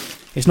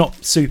It's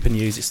not super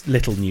news, it's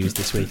little news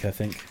this week, I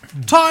think.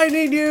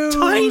 Tiny news!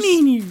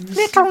 Tiny news!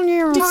 Little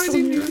news.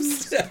 Tiny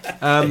news!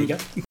 There you go.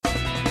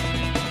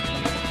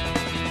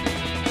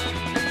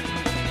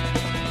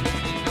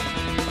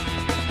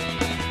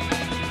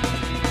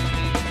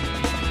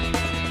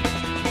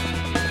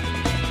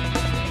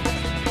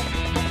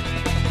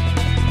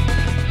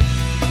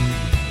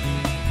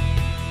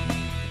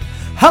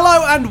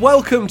 Hello and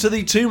welcome to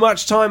the Too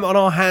Much Time on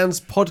Our Hands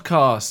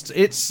podcast.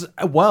 It's,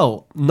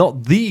 well,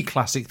 not the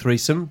classic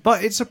threesome,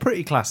 but it's a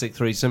pretty classic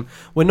threesome.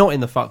 We're not in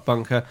the fuck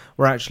bunker.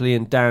 We're actually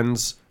in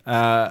Dan's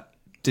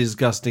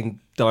disgusting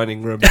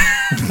dining room.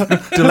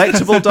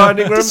 Delectable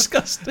dining room.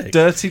 Disgusting.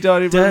 Dirty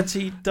dining room.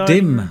 Dirty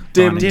dining room.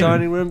 Dim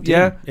dining room.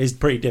 Yeah. It's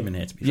pretty dim in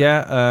here, to be fair.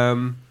 Yeah.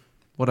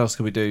 What else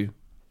can we do?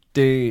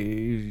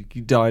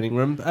 Dining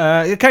room.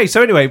 Okay,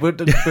 so anyway,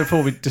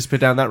 before we disappear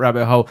down that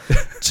rabbit hole,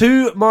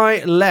 to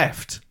my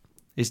left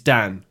is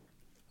Dan.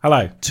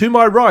 Hello. To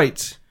my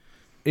right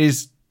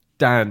is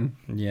Dan.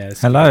 Yeah, it's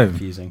Hello.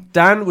 confusing.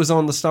 Dan was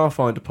on the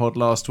Starfinder pod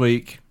last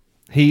week.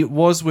 He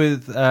was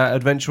with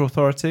Adventure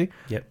Authority,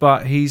 Yep.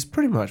 but he's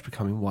pretty much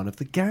becoming one of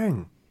the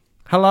gang.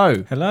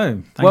 Hello.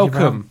 Hello.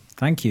 Welcome.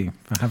 Thank you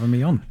for having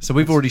me on. So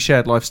we've already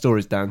shared life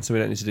stories, Dan, so we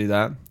don't need to do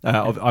that.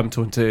 I'm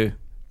talking to...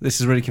 This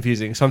is really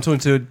confusing. So I'm talking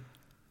to...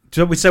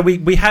 So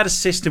we had a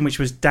system which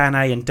was Dan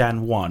A and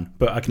Dan 1,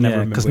 but I can never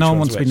remember because which no one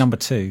one's wants to which. be number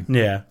 2.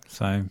 Yeah,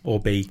 So or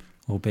B.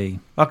 or B.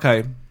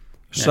 Okay.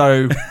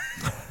 So...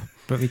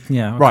 But I Right.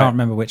 can't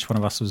remember which one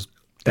of us was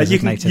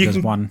designated as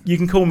one. You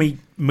can call me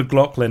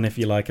McLaughlin if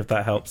you like, if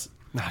that helps.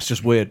 That's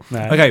just weird.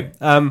 No. Okay.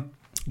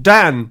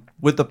 Dan,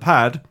 with the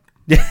pad...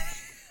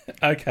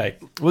 Okay.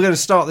 We're going to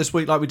start this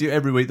week like we do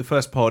every week. The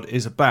first pod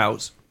is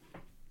about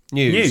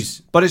news.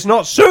 News. But it's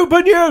not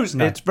super news.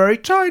 No. It's very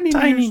tiny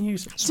Tiny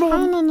news. news.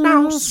 Small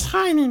news.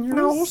 Tiny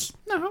news.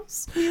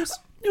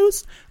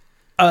 News.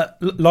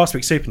 Last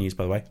week's super news,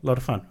 by the way, a lot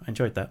of fun. I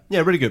enjoyed that. Yeah,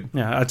 really good.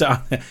 Yeah,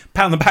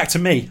 pat on the back to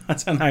me. I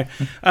don't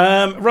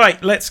know.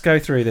 Right, let's go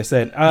through this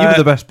then. You were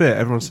the best bit,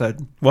 everyone said.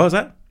 What was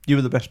that? You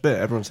were the best bit,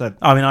 everyone said.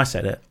 I mean, I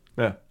said it.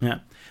 Yeah. Yeah.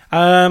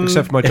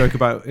 Except for my joke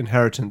about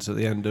inheritance at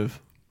the end of...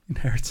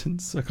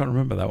 Inheritance. I can't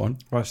remember that one.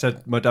 where I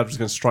said my dad was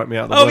going to strike me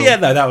out the Oh, will. yeah,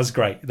 no, that was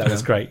great. That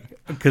was great.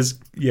 Because,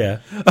 yeah.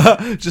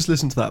 Just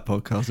listen to that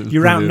podcast. It was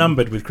You're brilliant.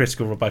 outnumbered with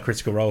Critical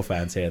Role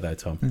fans here, though,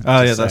 Tom.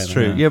 Oh, yeah, Just that's saying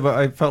true. that. Yeah, but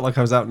I felt like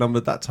I was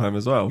outnumbered that time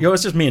as well. Yeah, it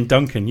was just me and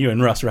Duncan. You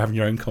and Russ were having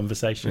your own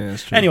conversation. Yeah,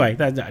 that's true. Anyway,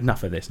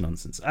 enough of this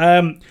nonsense.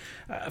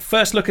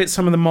 First look at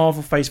some of the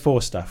Marvel Phase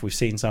 4 stuff. We've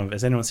seen some of it.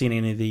 Has anyone seen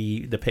any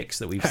of the pics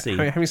that we've seen?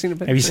 Have you seen it?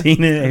 Have you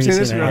seen it? Have you seen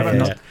this? Yeah, I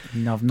haven't. yeah.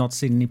 No, I've not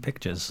seen any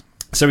pictures.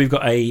 So we've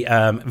got a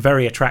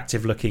very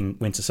attractive looking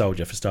Winter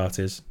Soldier for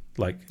starters,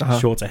 like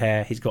shorter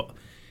hair. He's got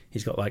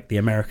like the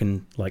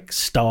American like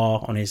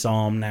star on his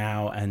arm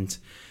now, and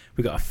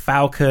we've got a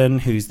Falcon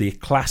who's the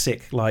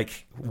classic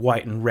like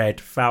white and red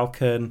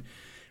Falcon.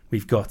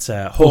 We've got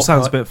Hawkeye. All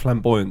sounds a bit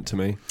flamboyant to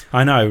me.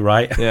 I know,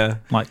 right? Yeah.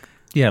 Like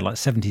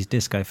 70s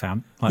disco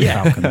fan. Like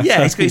Yeah, Falcon.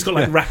 yeah. He's got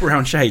like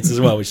wraparound shades as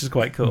well, which is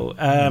quite cool.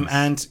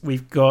 And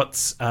we've got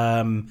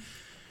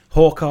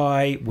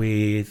Hawkeye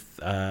with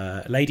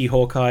Lady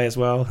Hawkeye as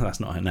well. That's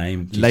not her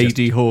name. She's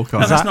Lady Hawkeye.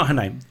 No, that's not her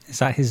name. Is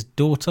that his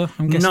daughter,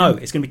 I'm guessing? No,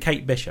 it's going to be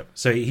Kate Bishop.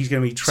 So he's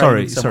going to be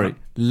training someone. Sorry.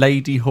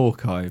 Lady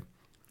Hawkeye.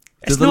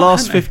 It's Did the not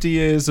last her name. 50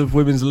 years of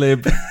women's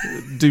lib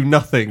do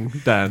nothing,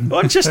 Dan?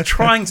 I'm just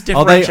trying to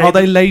Are differentiate.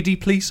 they lady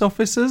police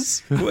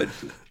officers?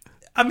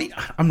 I mean,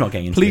 I'm not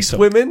getting into Police this.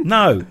 women?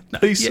 No.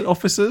 Police Yeah,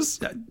 officers?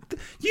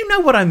 you know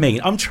what I mean.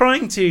 I'm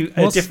trying to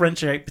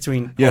differentiate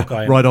between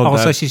Hawkeye and... right on. Oh,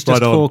 Dan. so she's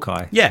just Right on.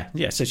 Hawkeye. Yeah.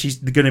 So she's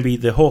going to be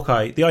the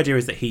Hawkeye. The idea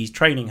is that he's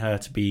training her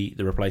to be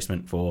the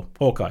replacement for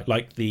Hawkeye.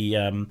 Like the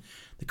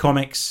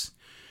comics,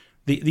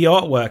 the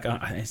artwork,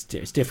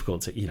 it's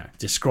difficult to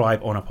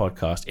describe on a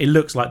podcast. It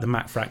looks like the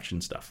Matt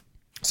Fraction stuff.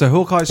 So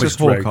Hawkeye's Which just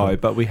is very Hawkeye, cool.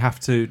 but we have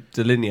to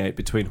delineate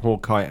between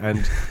Hawkeye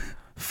and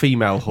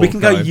female Hawkeye. We can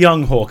go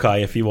young Hawkeye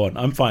if you want.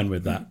 I'm fine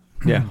with that.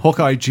 Yeah,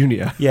 Hawkeye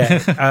Jr.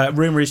 Yeah.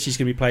 Rumor is she's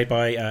going to be played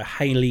by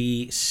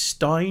Haley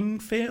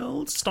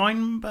Steinberg.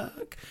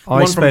 I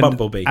One from spend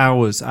Bumblebee.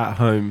 hours at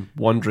home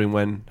wondering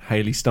when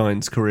Hayley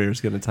Stein's career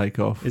is going to take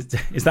off. Is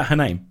that her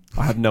name?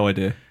 I have no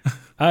idea.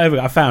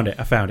 I found it.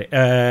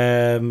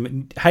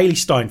 Haley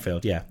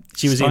Steinfeld. Yeah,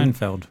 she was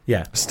Steinfeld. in.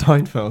 Yeah.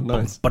 Steinfeld,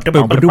 nice.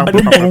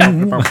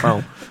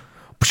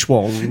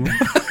 Pshwong.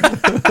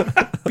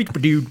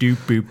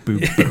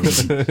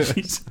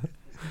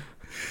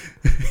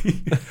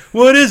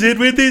 What is it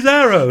with these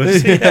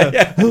arrows?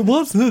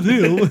 What's the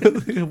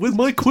deal with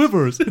my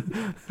quivers?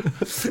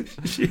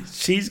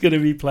 She's going to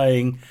be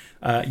playing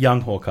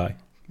young Hawkeye.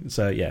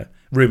 So yeah,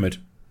 rumored,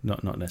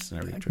 not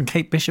necessarily true. And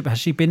Kate Bishop, has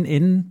she been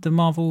in the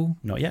Marvel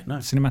Not yet. No.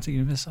 Cinematic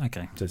Universe?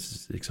 Okay. This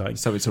is exciting.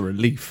 So it's a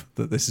relief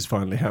that this is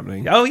finally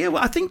happening. Oh yeah,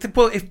 well I think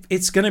if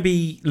it's going to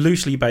be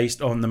loosely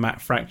based on the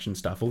Matt Fraction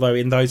stuff. Although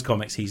in those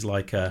comics he's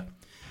like a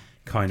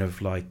kind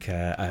of like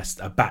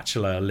a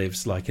bachelor,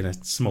 lives like in a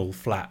small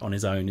flat on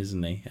his own,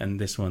 isn't he? And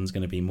this one's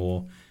going to be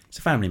more. He's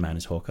a family man,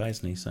 is Hawkeye,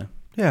 isn't he? So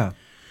Yeah.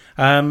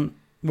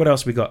 what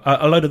else we got?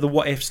 A load of the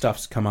what if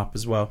stuff's come up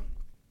as well.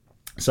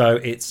 So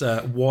it's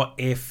what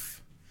if.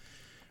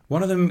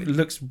 One of them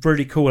looks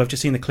really cool. I've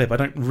just seen the clip. I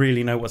don't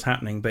really know what's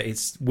happening, but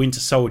it's Winter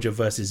Soldier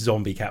versus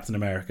zombie Captain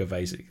America,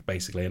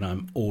 basically, and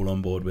I'm all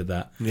on board with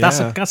that. Yeah.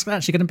 That's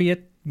actually going to be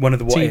One of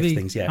the what TV? if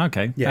things, yeah.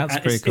 Okay, yeah. that's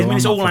And pretty it's, cool. I mean,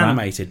 it's I'm all up for that.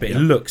 animated, but it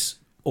looks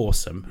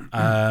awesome.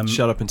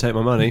 Shut up and take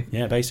my money.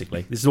 Yeah,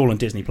 basically, this is all on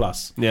Disney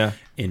Plus Yeah.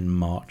 in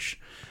March.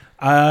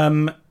 Thanks. I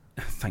mean,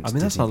 to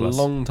that's Disney a Plus.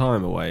 long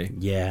time away.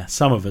 Yeah,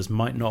 some of us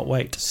might not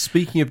wait.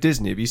 Speaking of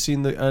Disney, have you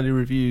seen the early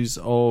reviews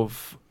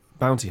of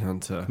Bounty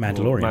Hunter?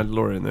 Mandalorian. Or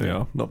Mandalorian, there we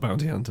are. Not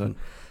Bounty Hunter.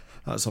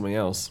 That's something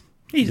else.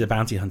 He's a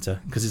bounty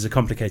hunter because it's a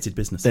complicated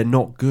business. They're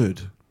not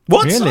good.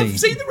 What? Really?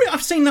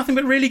 I've seen nothing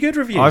but really good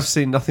reviews. I've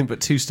seen nothing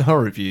but 2-star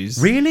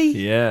reviews. Really?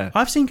 Yeah.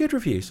 I've seen good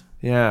reviews.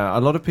 Yeah. A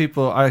lot of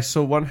people, I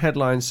saw one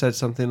headline said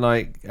something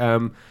like,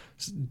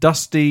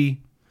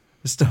 Dusty,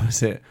 what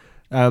was it?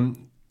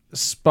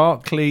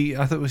 Sparkly,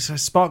 I thought it was a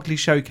Sparkly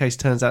Showcase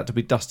turns out to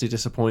be Dusty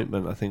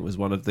Disappointment, I think was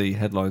one of the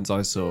headlines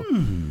I saw,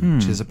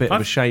 which is a bit of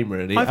a shame,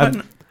 really.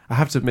 I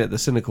have to admit, the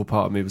cynical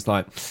part of me was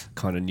like,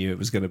 kind of knew it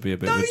was going to be a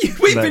bit of a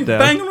We've been letdown.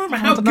 banging on about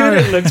how I don't good know.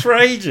 it looks for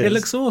ages. It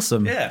looks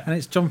awesome. Yeah. And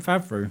it's John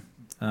Favreau.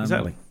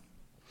 Exactly.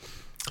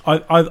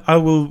 I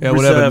will Yeah,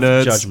 whatever, reserve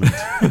nerds. judgment.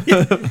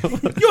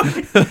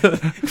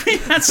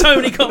 We've had so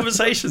many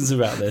conversations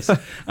about this.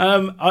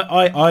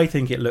 I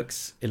think it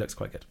looks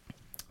quite good.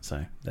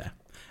 So there,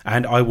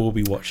 and I will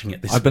be watching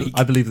it this week.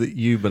 I believe that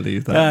you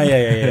believe that.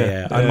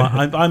 Yeah.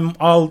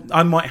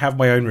 I might have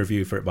my own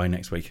review for it by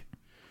next week.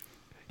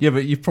 Yeah,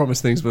 but you've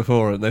promised things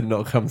before and they've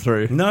not come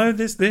through. No,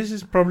 this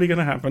is probably going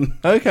to happen.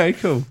 Okay,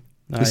 cool.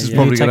 This is yeah.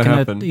 probably going to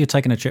happen. You're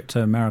taking a trip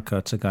to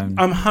America to go and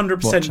I'm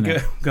 100%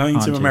 going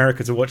aren't to you?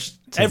 America to watch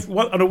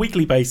on a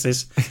weekly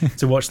basis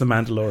to watch The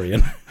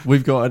Mandalorian.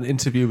 We've got an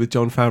interview with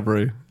John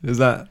Favreau. Is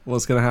that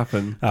what's going to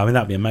happen? I mean,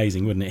 that'd be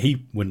amazing, wouldn't it?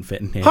 He wouldn't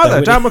fit in here. Hi there,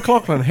 would Dan he?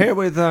 McLaughlin here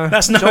with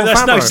That's John no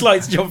Favreau.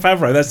 slight to John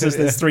Favreau. That's just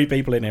there's 3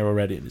 people in here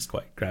already, and it's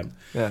quite cramped.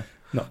 Yeah.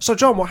 No. So,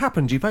 John, what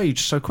happened? You've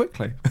aged so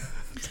quickly.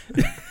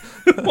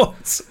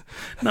 What?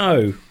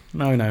 No.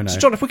 So,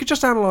 John, if we could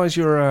just analyse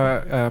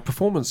your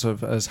performance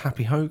as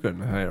Happy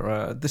Hogan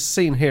here. This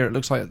scene here, it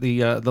looks like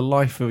the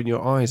life in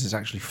your eyes is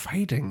actually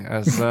fading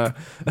as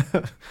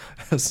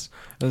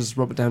as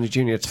Robert Downey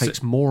Jr.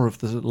 takes more of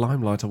the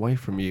limelight away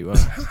from you.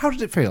 How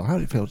did it feel?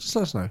 Just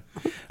let us know.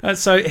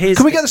 So here's.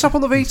 Can we get this up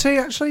on the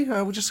VT? Actually,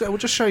 we'll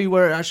just show you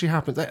where it actually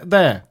happened.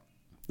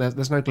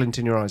 There's no glint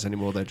in your eyes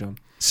anymore, there, John.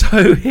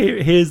 So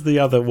here's the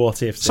other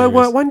what if. So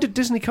series. when did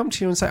Disney come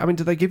to you and say? I mean,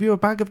 did they give you a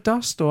bag of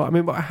dust, or I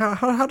mean,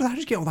 how did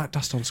you get all that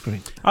dust on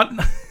screen? I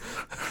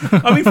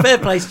mean, fair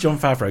play to John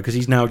Favreau because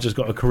he's now just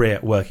got a career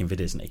working for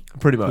Disney.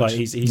 Pretty much.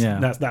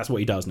 Like that's what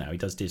he does now. He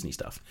does Disney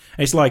stuff.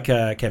 It's like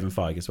Kevin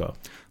Feige as well.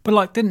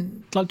 But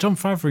John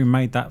Favreau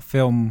made that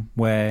film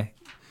where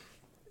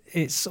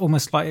it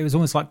was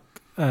almost like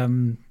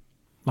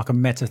a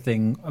meta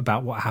thing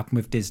about what happened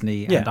with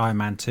Disney and Iron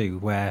Man 2,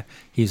 where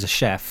he's a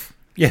chef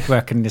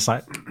working in this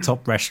like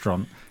top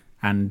restaurant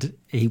and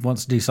he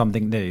wants to do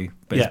something new,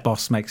 but his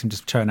boss makes him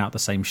just churn out the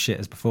same shit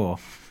as before.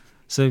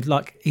 So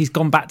like he's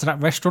gone back to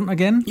that restaurant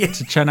again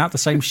to churn out the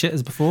same shit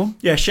as before.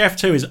 Yeah, Chef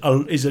 2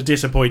 is a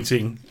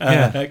disappointing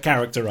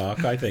character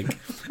arc, I think.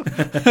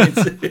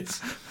 it's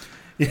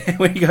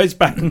when he goes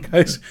back and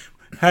goes,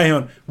 hang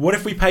on, what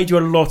if we paid you a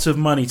lot of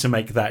money to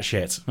make that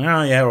shit?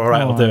 Oh, yeah, all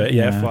right, I'll do it.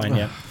 Yeah, fine,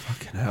 yeah.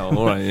 Fucking hell,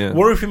 all right, yeah.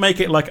 What if we make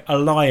it like a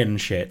lion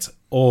shit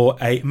or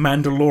a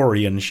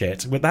Mandalorian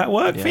shit? Would that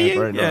work for you?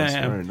 Very nice,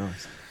 very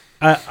nice.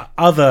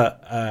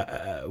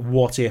 Other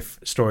what-if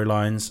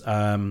storylines,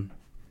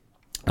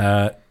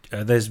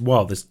 there's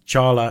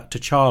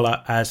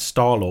T'Challa as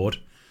Star-Lord.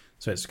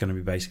 So it's going to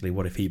be basically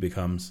what if he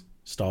becomes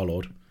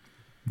Star-Lord.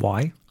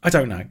 Why? I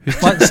don't know.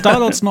 Like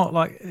Star-Lord's not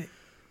like...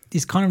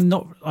 He's kind of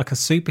not like a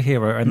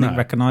superhero or anything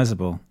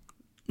recognisable.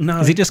 No.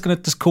 Is he just going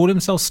to just call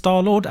himself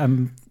Star-Lord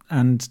and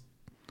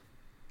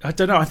I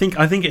don't know. I think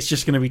it's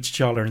just going to be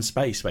T'Challa in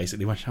space,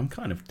 basically, which I'm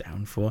kind of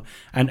down for.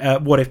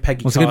 And what if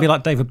Peggy? Was it going to be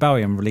like David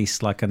Bowie and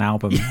release like an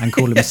album and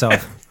call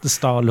himself the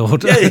Star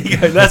Lord? Yeah, there you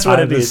go. That's what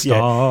it is.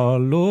 Star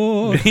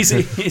Lord.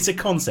 It's a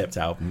concept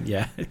album.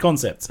 Yeah, a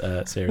concept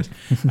series.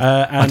 And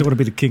I don't want to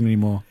be the king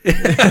anymore.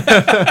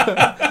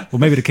 Or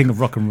maybe the king of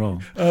rock and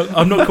roll.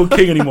 I'm not called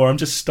king anymore. I'm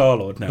just Star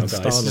Lord now,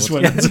 guys. Just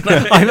wanted to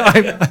know.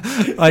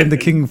 I'm the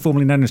king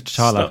formerly known as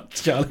T'Challa.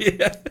 T'Challa,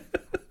 yeah.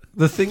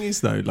 The thing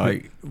is, though,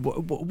 like,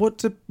 what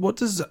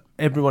does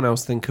everyone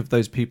else think of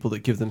those people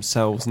that give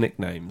themselves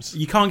nicknames?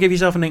 You can't give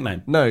yourself a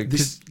nickname. No, Do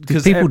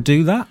because people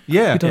do that?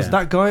 Yeah, Who does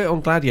that guy on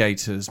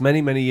Gladiators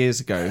many, many years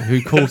ago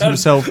who called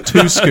himself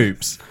Two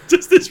Scoops.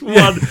 Just this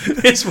one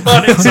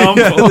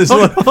example.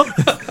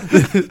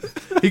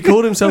 He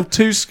called himself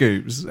Two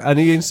Scoops, and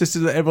he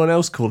insisted that everyone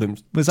else called him.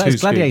 Was that Two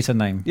his gladiator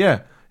name?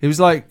 Yeah. He was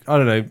like, I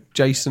don't know,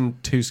 Jason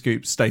Two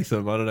Scoops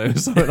Statham, I don't know,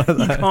 something like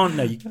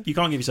that. You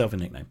can't give yourself a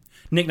nickname.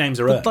 Nicknames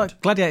are But earned.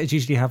 like gladiators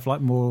usually have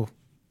like more.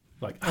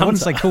 Like I wouldn't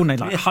say Hunter. cool name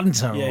like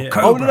Hunter Yeah, or yeah.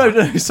 Cobra. Oh,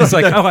 no, sorry. It's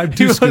like, no. oh, I'm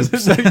Two He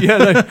wasn't-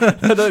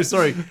 Scoops. No,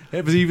 sorry.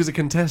 He was a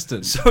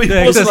contestant. So he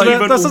wasn't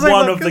even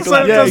one of the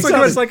gladiators.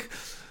 It's like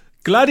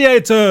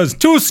Gladiators,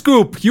 2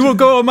 scoop. You will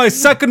go on my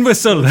second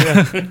whistle.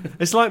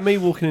 It's like me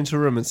walking into a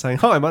room and saying,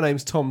 "Hi, my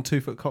name's Tom 2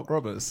 Foot Cock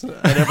Roberts,"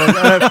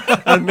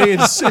 and me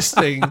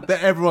insisting that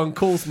everyone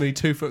calls me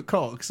 2 Foot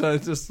Cock. So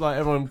it's just like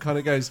everyone kind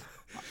of goes,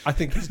 "I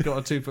think he's got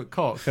a 2 foot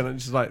cock," and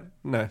it's just like,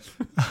 no,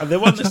 and the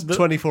one just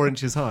 24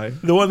 inches high.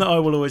 The one that I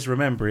will always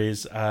remember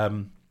is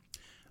on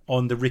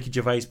the Ricky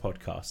Gervais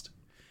podcast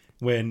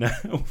when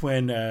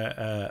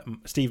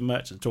Stephen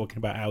Merchant talking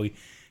about how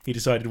he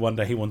decided one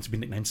day he wanted to be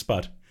nicknamed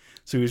Spud.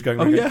 So he was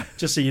going,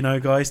 just so you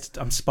know, guys,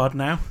 I'm Spud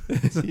now.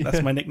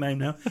 That's my nickname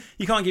now.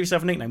 You can't give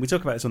yourself a nickname. We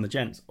talk about this on the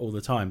Gents all the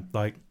time.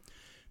 Like,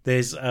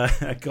 there's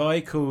a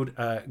guy called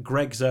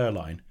Greg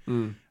Zerline,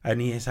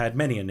 and he has had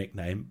many a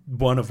nickname,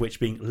 one of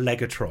which being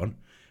Legatron,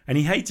 and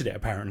he hated it,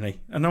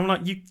 apparently. And I'm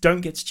like, you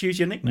don't get to choose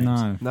your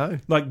nicknames. No.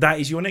 Like, that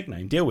is your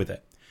nickname. Deal with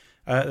it.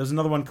 There was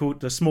another one called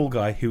the small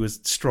guy who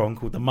was strong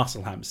called the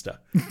Muscle Hamster.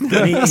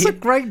 That's a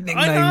great nickname.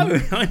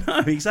 I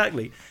know,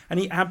 exactly. And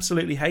he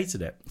absolutely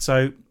hated it.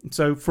 So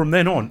from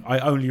then on, I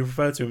only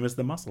refer to him as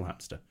the Muscle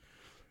Hamster,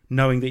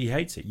 knowing that he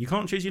hates it. You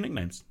can't choose your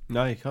nicknames.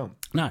 No, you can't.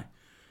 No,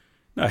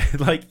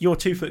 like your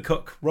 2 Foot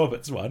Cock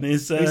Roberts one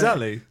is...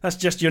 exactly. That's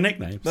just your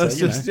nickname.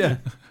 That's yeah.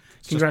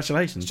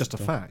 Congratulations. It's just a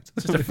fact.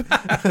 It's just a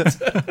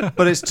fact.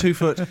 But it's 2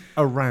 foot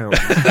around.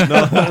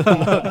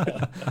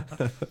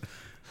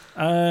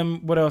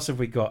 What else have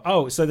we got?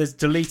 Oh, so there's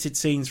deleted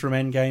scenes from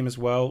Endgame as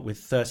well, with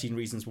 13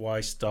 Reasons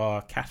Why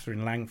star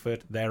Catherine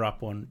Langford. They're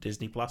up on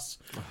Disney Plus,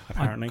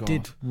 apparently.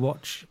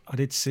 I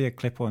did see a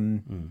clip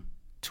on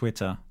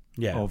Twitter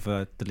of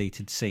a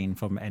deleted scene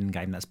from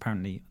Endgame. That's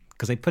apparently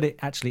because they put it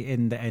actually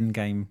in the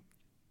Endgame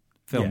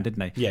film, didn't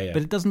they? Yeah.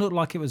 But it doesn't look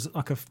like it was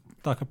like a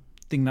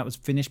thing that was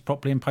finished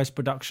properly in post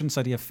production,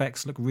 so the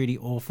effects look really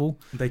awful.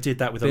 They did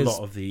that with a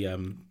lot of the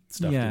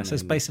stuff. Yeah, so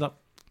it's basically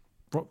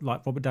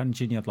like Robert Downey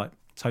Jr. like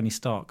Tony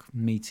Stark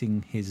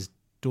meeting his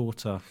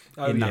daughter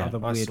in that other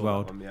weird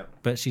world,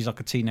 but she's like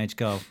a teenage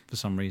girl for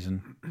some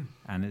reason,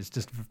 and it's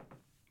just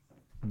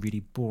a really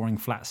boring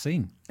flat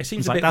scene. It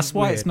seems like that's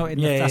why it's not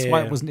in. That's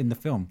why it wasn't in the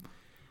film.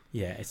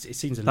 Yeah, it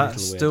seems a little weird. That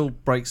still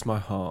breaks my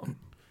heart.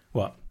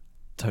 What?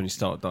 Tony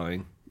Stark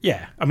dying.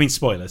 Yeah, I mean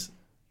spoilers.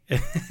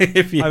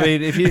 if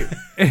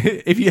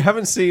you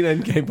haven't seen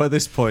Endgame by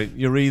this point,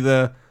 you're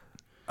either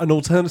an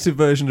alternative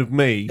version of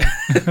me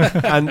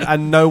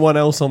and no one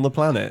else on the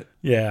planet.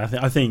 Yeah,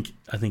 I think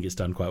it's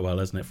done quite well,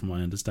 hasn't it? From what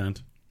I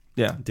understand.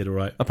 Yeah, did all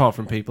right. Apart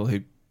from people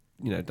who,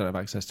 don't have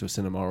access to a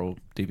cinema or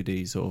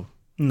DVDs or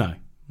no.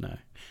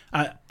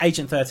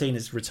 Agent 13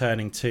 is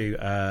returning to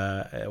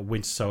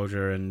Winter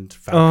Soldier and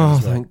Falcon. Oh,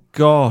 as well. Thank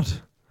God!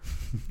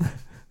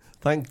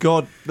 Thank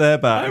God they're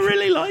back. I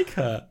really like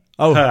her.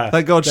 Oh,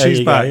 thank God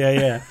she's back.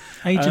 Yeah.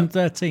 Agent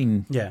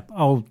 13. Yeah.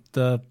 Oh,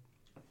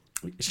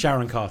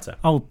 Sharon Carter.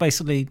 Oh,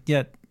 basically,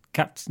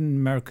 Captain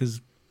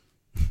America's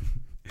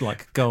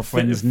like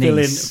girlfriend's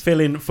niece. Fill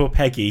in for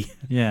Peggy.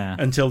 Yeah.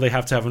 Until they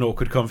have to have an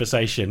awkward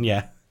conversation.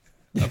 Yeah.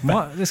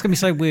 What? It's gonna be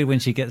so weird when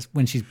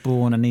she's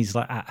born and he's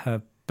like at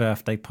her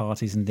birthday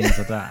parties and things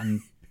like that.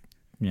 And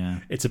yeah,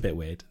 it's a bit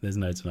weird. There's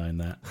no denying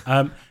that.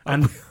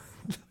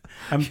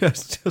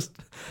 It's just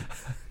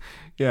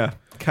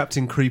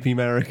Captain Creepy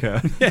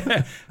America.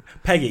 Yeah.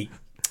 Peggy.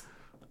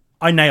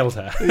 I nailed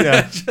her.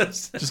 Yeah,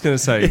 just going to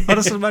say. I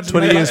just imagine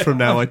 20 years from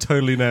now, I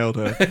totally nailed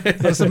her. I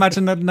just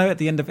imagine that note at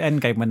the end of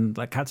Endgame when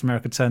like Captain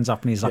America turns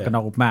up and he's like an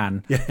old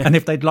man, and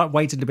if they'd like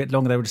waited a bit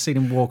longer, they would have seen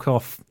him walk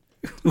off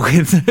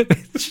with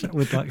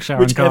like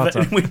Sharon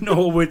Carter,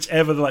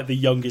 whichever like the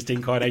youngest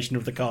incarnation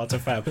of the Carter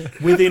family,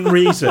 within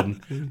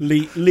reason,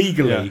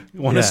 legally.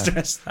 Want to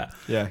stress that?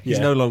 Yeah, he's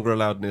no longer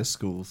allowed near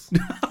schools.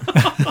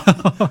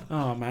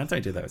 Oh man,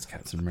 don't do that with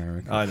Captain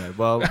America. I know.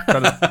 Well,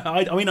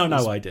 I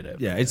know I did it.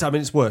 Yeah,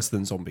 it's worse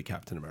than Zombie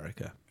Captain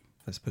America.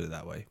 Let's put it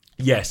that way.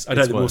 Yes, I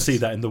don't think we'll see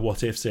that in the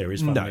What If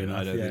series. No,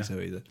 I don't think so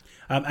either.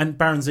 And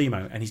Baron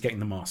Zemo, and he's getting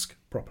the mask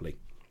properly,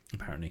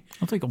 apparently.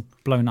 I think he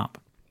got blown up.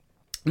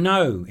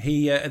 No,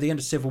 he at the end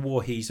of Civil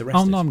War, he's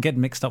arrested. Oh no, I'm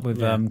getting mixed up with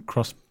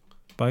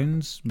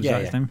Crossbones. Was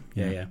that his name?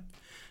 Yeah.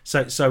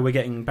 So we're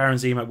getting Baron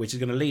Zemo, which is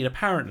going to lead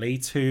apparently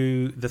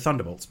to the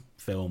Thunderbolts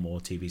film or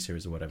TV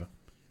series or whatever,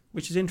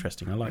 which is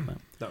interesting. I like that.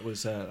 That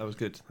was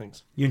good.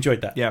 Thanks. You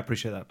enjoyed that? Yeah, I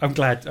appreciate that. I'm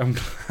glad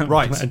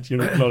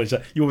you acknowledge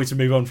that. You want me to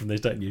move on from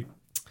this, don't you?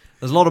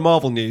 There's a lot of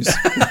Marvel news.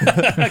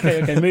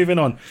 Okay, moving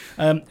on.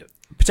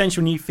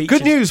 Potential new features.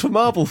 Good news for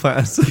Marvel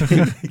fans.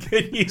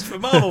 Good news for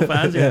Marvel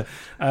fans, yeah.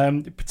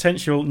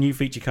 Potential new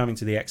feature coming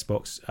to the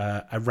Xbox,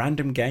 a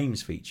random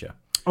games feature.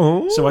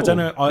 Oh, so I don't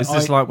know. Is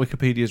this like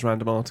Wikipedia's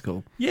random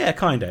article? Yeah,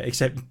 kind of.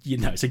 Except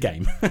it's a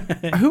game.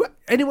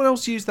 Anyone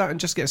else use that and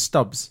just get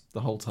stubs the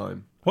whole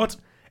time? What?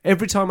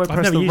 Every time I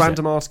press the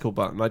random article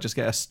button, I just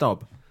get a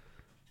stub.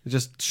 It's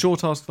just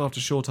short article after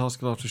short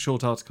article after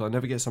short article. I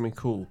never get something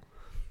cool.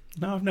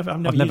 No, I've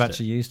never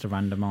actually used a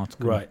random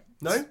article. Right.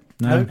 No.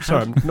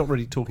 Sorry, I'm not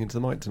really talking to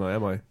the mic tonight,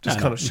 am I? Just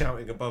kind of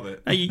shouting above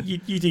it. No, you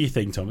do your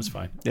thing, Tom. It's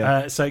fine.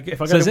 Yeah. So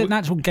if I go is it an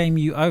actual game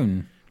you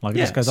own? Like it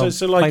just goes,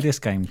 play this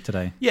game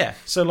today. Yeah.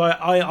 So like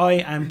I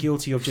am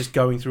guilty of just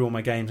going through all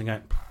my games and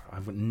going,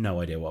 I've got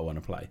no idea what I want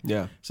to play.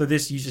 Yeah. So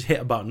this, you just hit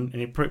a button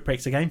and it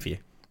breaks the game for you.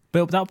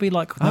 But that'll be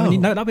like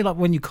that'll be like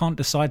when you can't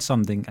decide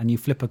something and you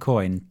flip a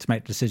coin to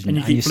make a decision, and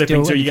you keep flipping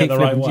until you get the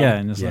right one. Yeah,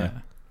 and it's like,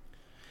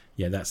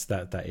 yeah,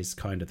 that is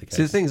kind of the case.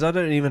 See, the thing is, I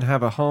don't even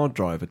have a hard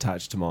drive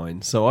attached to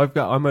mine, so I've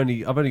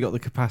only got the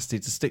capacity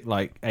to stick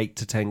like 8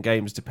 to 10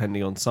 games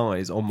depending on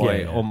size on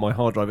my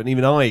hard drive, and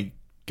even I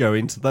go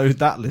into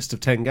that list of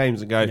 10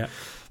 games and go,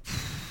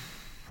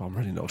 I'm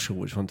really not sure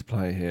which one to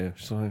play here.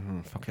 So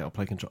fuck it, I'll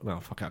play control. No,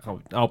 fuck it,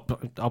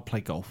 I'll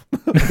play golf.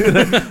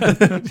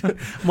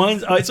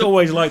 Mine's it's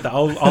always like that.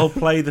 I'll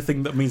play the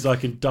thing that means I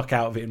can duck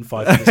out of it in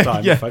 5 minutes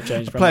time if I've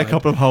changed my play mind. a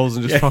couple of holes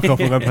and just fuck off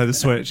and go play the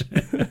Switch.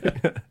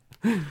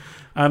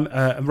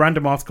 A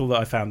random article that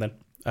I found then.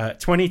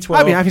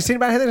 2012. Have you seen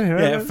about it?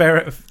 Yeah,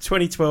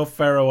 2012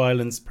 Faroe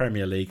Islands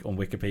Premier League on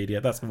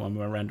Wikipedia. That's one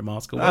my random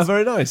article was.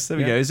 Very nice. There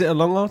we go. Is it a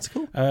long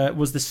article?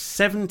 Was the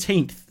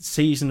 17th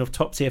season of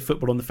top tier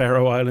football on the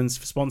Faroe Islands.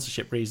 For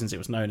sponsorship reasons, it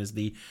was known as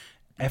the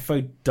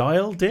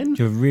Efodildin.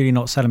 You're really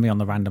not selling me on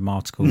the random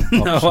article.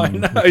 No, I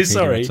know.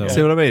 Sorry. See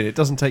what I mean? It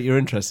doesn't take your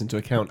interest into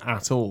account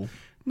at all.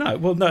 No,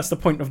 well, that's the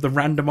point of the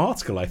random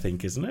article, I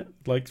think, isn't it?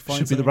 Like,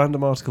 should be the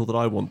random article that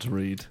I want to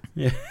read.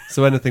 Yeah.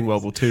 So anything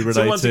World War II related.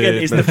 So once again,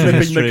 it's the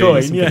flipping the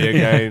coin. Video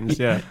games.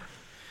 Yeah.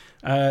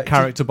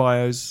 Character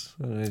bios.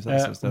 Sort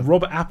of stuff.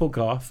 Robert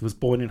Applegarth was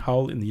born in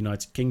Hull in the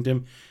United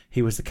Kingdom.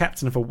 He was the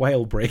captain of a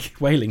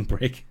whaling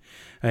brig.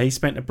 He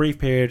spent a brief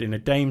period in a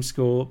dame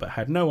school, but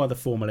had no other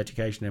formal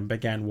education and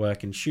began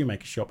work in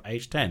shoemaker shop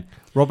aged 10.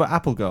 Robert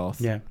Applegarth.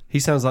 Yeah. He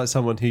sounds like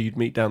someone who you'd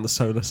meet down the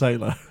Solar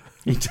Sailor.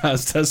 He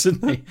does,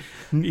 doesn't he?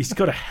 He's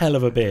got a hell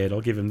of a beard,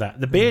 I'll give him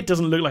that. The beard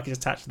doesn't look like it's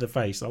attached to the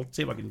face. I'll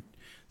see if I can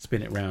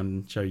spin it round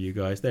and show you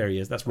guys. There he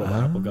is. That's Robert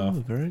Applegarth.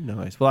 Very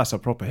nice. Well, that's a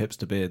proper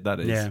hipster beard, that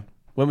is. Yeah.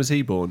 When was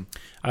he born?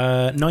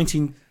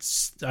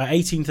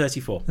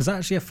 1834. Is that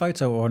actually a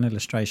photo or an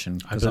illustration?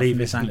 I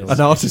believe it's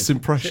an artist's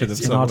impression of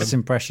someone. An artist's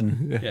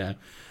impression. Yeah.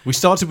 We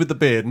started with the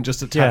beard and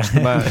just attached the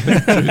man.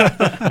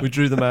 We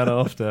drew the man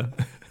after.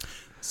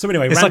 So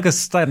anyway, it's like a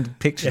standard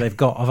picture they've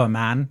got of a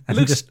man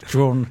and just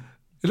drawn.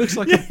 It looks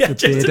like a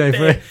beard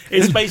over it.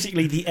 It's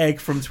basically the egg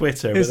from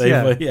Twitter. It's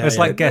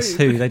like Guess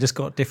Who. They just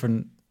got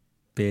different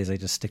beards they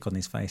just stick on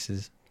these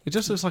faces. It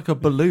just looks like a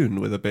balloon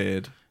with a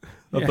beard.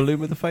 A balloon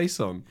with a face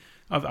on.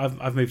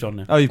 I've moved on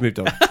now. Oh, you've moved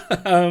on.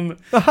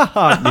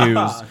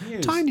 News.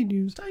 Tiny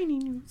news.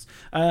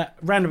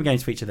 Random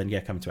games feature then,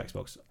 coming to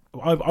Xbox.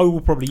 I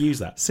will probably use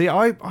that. See,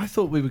 I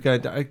thought we were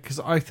going to... Because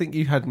I think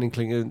you had an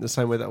inkling in the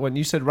same way that when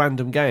you said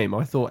random game,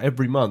 I thought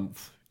every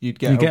month... You'd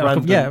get a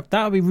random...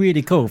 that would be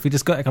really cool if we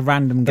just got like a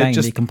random game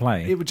that you can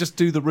play. It would just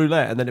do the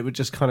roulette and then it would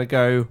just kind of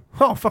go,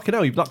 oh, fucking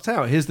hell, you lucked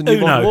out. Here's the new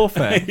Modern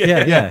Warfare.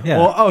 Yeah.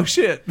 Or, oh,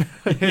 shit,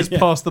 here's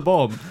Pass the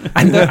Bomb.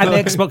 And the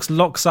Xbox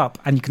locks up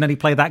and you can only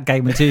play that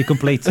game until you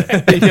complete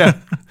it. Yeah.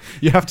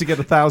 You have to get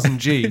 1,000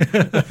 G.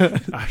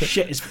 Oh,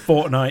 shit, it's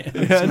Fortnite.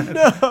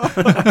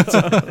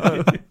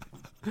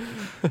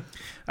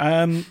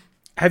 No.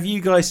 Have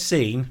you guys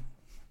seen...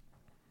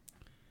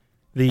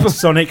 the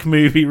Sonic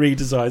movie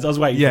redesigns? I was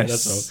waiting for that.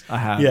 That's all. I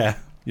have. Yeah.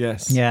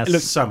 Yes. It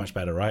looks so much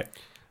better, right?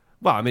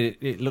 Well, I mean,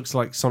 it looks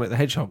like Sonic the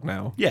Hedgehog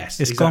now. Yes,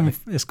 It's gone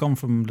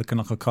from looking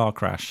like a car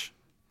crash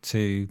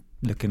to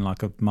looking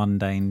like a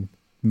mundane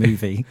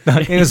movie.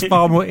 It was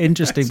far more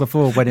interesting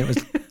before when it was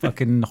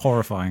fucking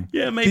horrifying.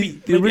 Yeah,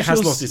 maybe it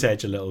has lost its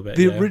edge a little bit.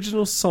 The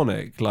original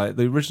Sonic, like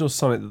the original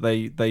Sonic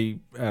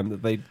that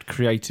they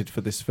created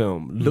for this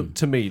film, looked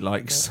to me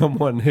like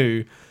someone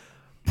who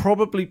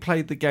probably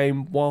played the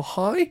game while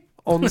high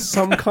on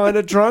some kind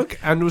of drug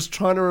and was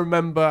trying to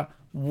remember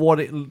what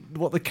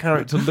the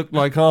character looked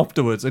like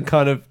afterwards, and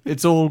kind of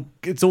it's all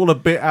a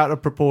bit out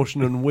of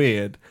proportion and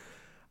weird.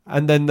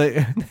 And then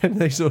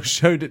they sort of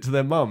showed it to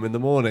their mum in the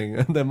morning,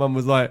 and their mum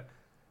was like,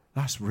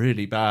 "That's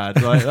really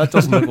bad. Like, that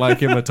doesn't look like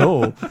him at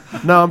all."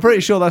 No, I'm pretty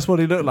sure that's what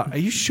he looked like. Are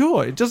you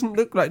sure? It doesn't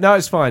look like. No,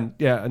 it's fine.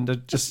 Yeah,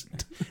 and just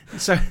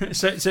so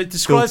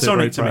describe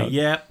Sonic to me.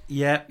 Yeah.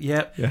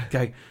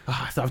 Okay,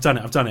 I've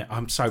done it.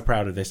 I'm so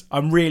proud of this.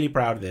 I'm really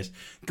proud of this.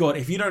 God,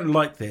 if you don't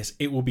like this,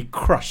 it will be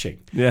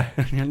crushing. Yeah,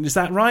 is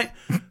that right?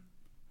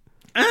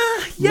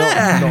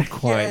 Yeah, not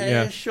quite.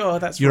 Yeah, sure.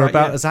 That's you're right,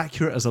 about as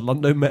accurate as a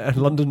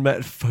London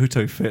Met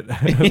photo fit.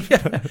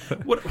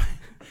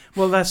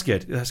 Well, that's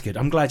good. That's good.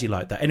 I'm glad you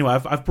like that. Anyway,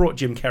 I've brought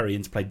Jim Carrey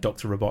in to play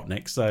Dr.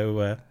 Robotnik,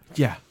 so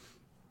yeah,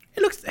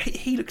 he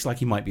looks like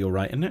he might be all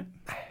right, isn't it?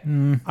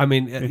 I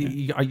mean,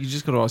 you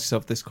just got to ask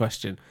yourself this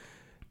question: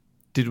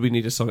 did we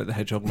need a Sonic the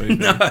Hedgehog movie?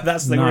 No,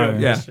 that's the real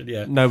question.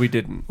 Yeah, no, we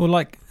didn't. Well,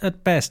 like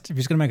at best, if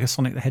you're going to make a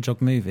Sonic the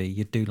Hedgehog movie,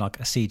 you'd do like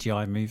a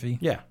CGI movie,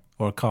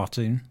 or a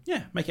cartoon.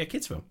 Yeah, make it a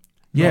kids' film.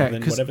 Yeah,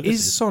 because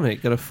is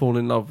Sonic going to fall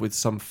in love with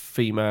some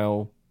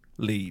female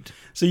lead?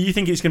 So you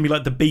think it's going to be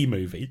like the B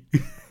movie?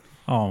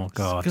 Oh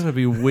God, it's going to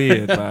be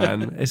weird,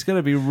 man. It's going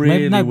to be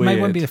really weird. Maybe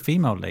it won't be the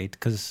female lead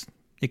because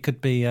it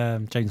could be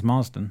James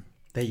Marsden.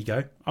 There you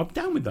go. I'm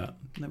down with that.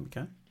 There we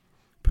go.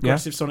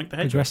 Progressive Sonic the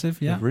Hedgehog.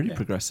 Progressive, yeah. Really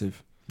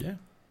progressive. Yeah.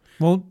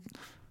 Well,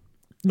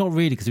 not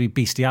really because it'd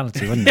be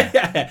bestiality, wouldn't it?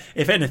 Yeah.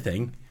 If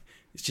anything,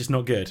 It's just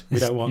not good. We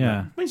don't want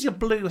that. When's your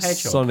blue hedgehog?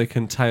 Sonic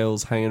and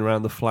Tails hanging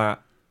around the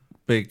flat,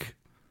 big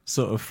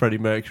sort of Freddie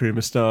Mercury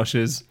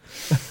moustaches.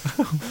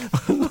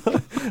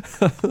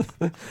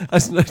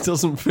 It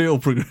doesn't feel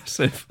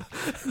progressive.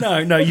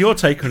 No, your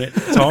take on it,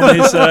 Tom,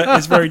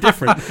 is very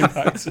different. In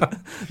fact,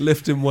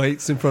 lifting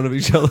weights in front of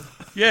each other.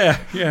 Yeah.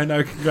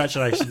 No,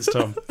 congratulations,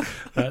 Tom.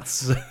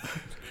 That's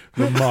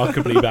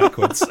remarkably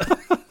backwards.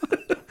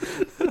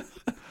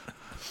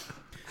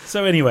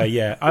 So anyway,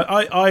 yeah,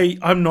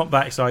 I'm not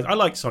that excited. I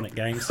like Sonic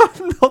games.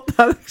 I'm not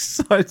that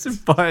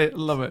excited by it.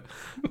 Love it.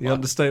 The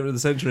understatement of the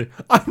century.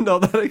 I'm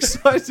not that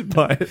excited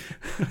by it.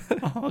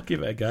 I'll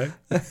give it a go.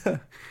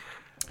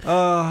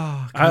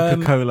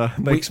 Coca-Cola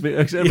makes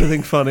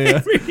everything funnier.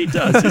 It really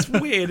does. It's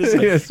weird,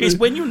 isn't it? Yes. It's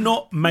when you're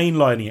not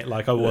mainlining it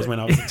like I was when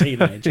I was a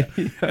teenager.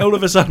 All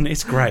of a sudden,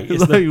 it's great.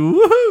 It's like,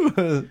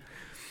 woohoo!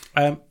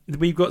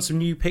 We've got some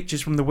new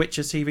pictures from the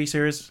Witcher TV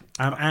series,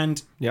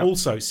 and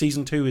also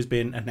season 2 has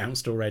been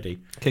announced already.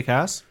 Kick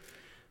ass.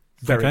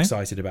 Very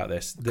excited about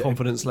this. The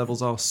confidence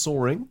levels are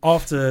soaring.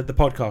 After the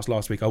podcast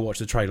last week, I watched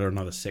the trailer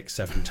another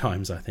 6-7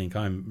 times. I think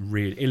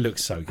it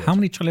looks so good. How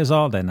many trailers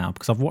are there now?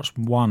 Because I've watched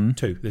 1.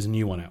 2. There's a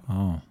new one out.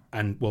 Oh,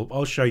 and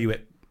I'll show you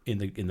it in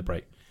the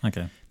break.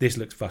 Okay. This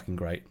looks fucking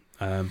great.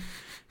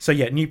 So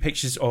yeah, new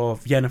pictures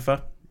of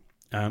Yennefer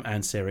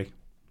and Ciri.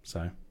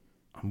 So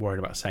I'm worried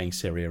about saying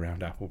Siri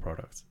around Apple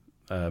products.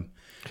 But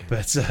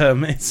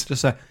it's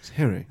just say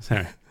Siri.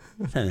 Sorry.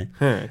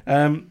 It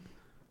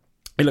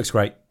looks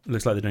great. It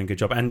looks like they're doing a good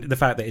job. And the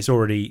fact that it's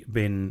already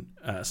been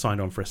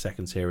signed on for a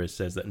second series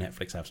says that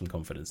Netflix have some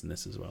confidence in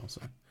this as well.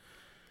 So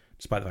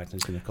despite the fact that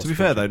it's going to cost. To be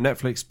fair though,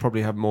 Netflix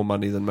probably have more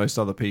money than most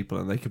other people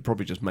and they could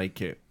probably just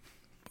make it.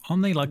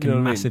 Aren't they like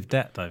in massive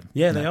debt though?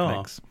 Yeah, Netflix? They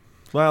are.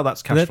 Well,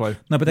 that's cash flow.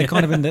 No, but they're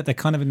kind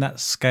of in that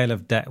scale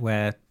of debt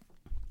where,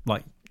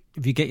 like,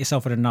 if you get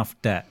yourself in enough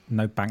debt,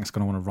 no bank's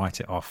going to want to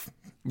write it off.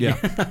 Yeah.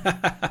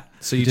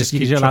 So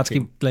you're allowed to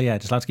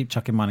keep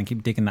chucking money and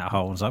keep digging that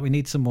hole. It's like, we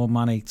need some more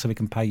money so we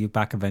can pay you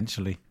back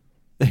eventually.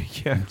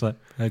 Yeah. It's like,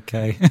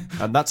 okay.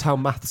 And that's how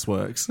maths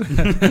works.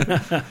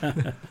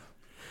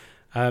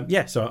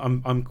 Yeah. So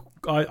I'm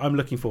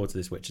looking forward to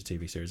this Witcher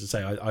TV series. I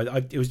say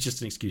it was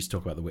just an excuse to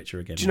talk about The Witcher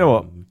again. Do you know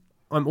what?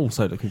 I'm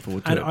also looking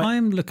forward to it.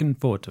 I'm looking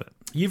forward to it.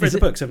 You've read the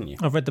books, haven't you?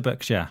 I've read the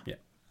books, yeah. Yeah.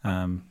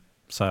 And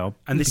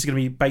this is going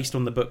to be based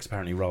on the books,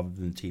 apparently, rather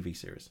than the TV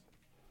series.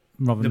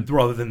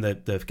 Rather than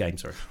the game,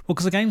 sorry. Well,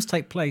 because the games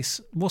take place.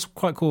 What's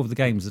quite cool with the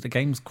games is that the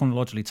games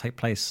chronologically take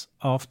place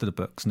after the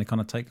books, and they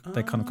kind of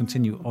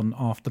continue on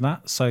after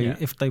that. So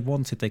if they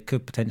wanted, they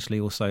could potentially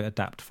also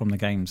adapt from the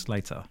games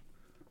later.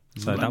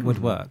 So that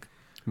would work.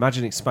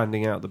 Imagine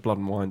expanding out the Blood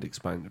and Wine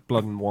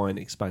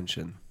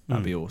expansion.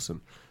 That'd be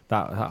awesome.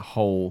 That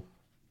whole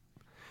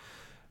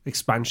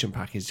expansion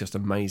pack is just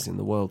amazing.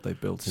 The world they've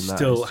built in that.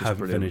 Still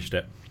haven't finished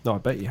it. No, I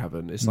bet you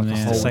haven't. It's like a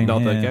whole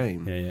another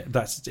game. Yeah.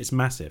 It's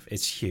massive.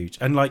 It's huge,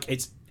 and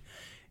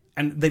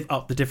and they've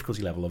upped the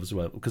difficulty level as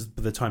well, because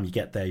by the time you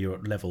get there, you're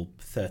at level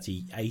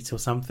 38 or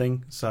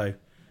something. So,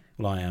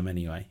 well, I am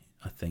anyway,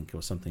 I think,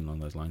 or something along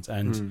those lines.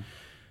 And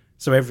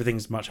so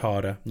everything's much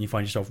harder, and you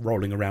find yourself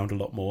rolling around a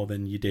lot more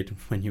than you did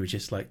when you were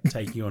just like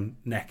taking on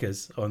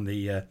neckers on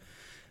the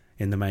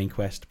in the main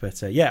quest.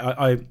 But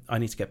I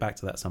need to get back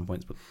to that at some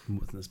points. But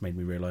that's made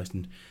me realise,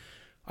 and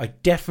I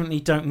definitely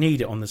don't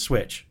need it on the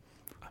Switch.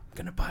 I'm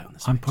going to buy it on the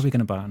Switch. I'm probably going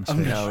to buy it on the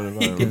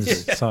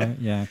Switch.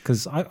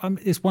 Because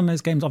it's one of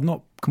those games I've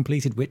not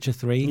completed Witcher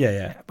 3.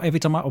 Yeah. Every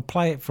time I'll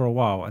play it for a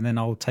while, and then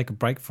I'll take a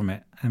break from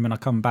it, and when I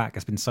come back,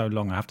 it's been so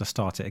long I have to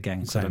start it again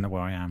because I don't know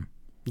where I am.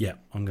 Yeah,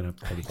 I'm going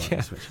to probably buy it on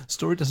the Switch.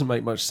 Story doesn't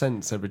make much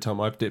sense every time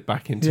I've dipped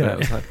back into it. I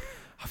was like,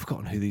 I've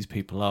forgotten who these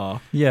people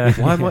are. Yeah.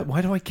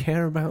 Why do I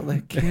care about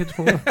their kid?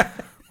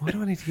 Why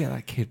do I need to get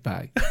that kid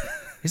back?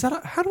 Is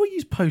that how do I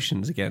use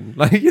potions again?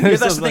 That's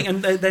the thing,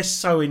 and they're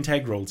so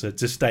integral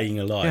to staying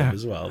alive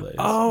as well.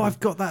 I've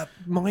got that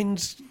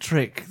mind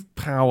trick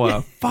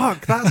power.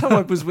 Fuck, that's how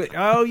I was.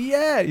 Oh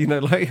yeah,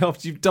 like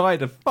after you've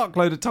died a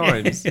fuckload of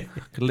times, I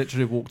could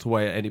literally have walked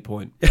away at any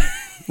point.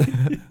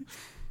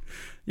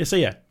 So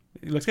it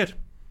looks good.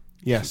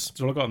 Yes,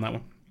 that's all I got on that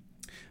one.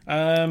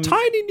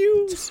 Tiny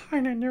news.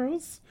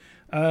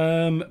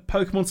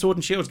 Pokemon Sword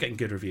and Shield's getting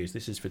good reviews.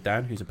 This is for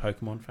Dan, who's a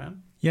Pokemon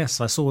fan.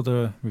 Yes, I saw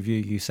the review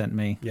you sent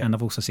me, and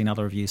I've also seen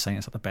other reviews saying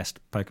it's like the best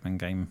Pokemon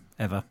game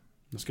ever.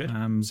 That's good.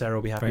 Sarah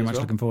will be happy. Very much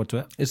looking forward to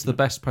it. It's the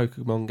best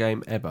Pokemon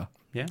game ever.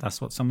 Yeah, that's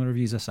what some of the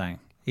reviews are saying.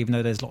 Even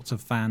though there's lots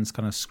of fans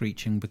kind of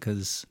screeching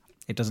because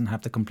it doesn't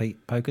have the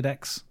complete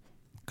Pokedex,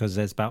 because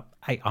there's about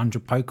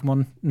 800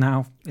 Pokemon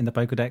now in the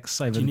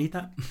Pokedex. Do you need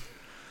that?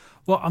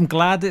 Well, I'm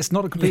glad it's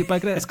not a complete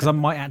Pokedex because I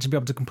might actually be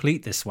able to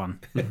complete this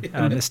one.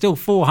 There's still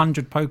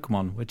 400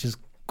 Pokemon, which is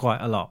quite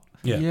a lot.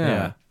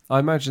 Yeah. I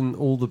imagine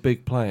all the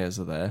big players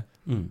are there.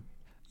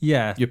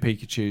 Yeah. Your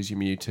Pikachus, your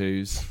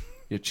Mewtwo's,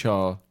 your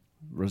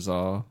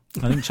Charizard.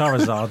 I think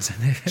Charizard's in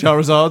it.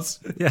 Charizards.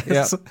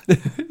 Yes.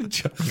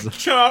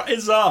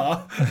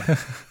 Charizard.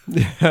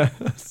 Yeah.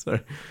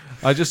 Sorry.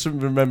 I just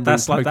remember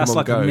That's like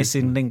Go. a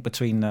missing link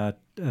between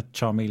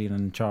Charmeleon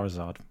and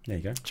Charizard. There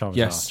you go. Charizard.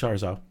 Yes.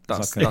 Charizard.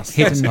 That's like a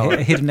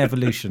hidden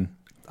evolution.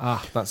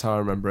 Ah, that's how I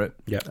remember it.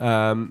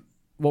 Yeah.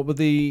 What were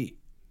the...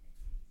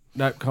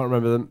 No, can't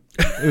remember them.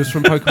 It was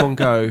from Pokemon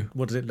Go.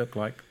 What does it look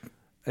like?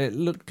 It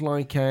looked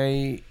like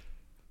a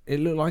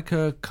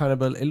Lynx,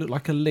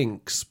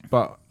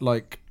 but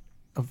like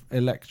of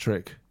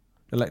electric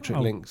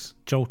Lynx.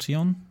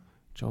 Jolteon?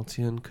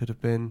 Jolteon could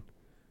have been.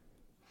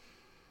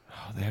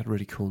 Oh, they had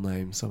really cool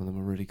names. Some of them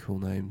are really cool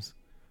names.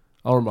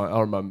 I'll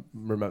remember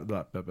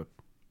that.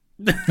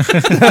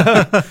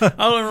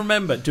 I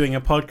remember doing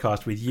a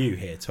podcast with you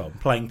here, Tom,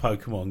 playing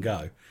Pokemon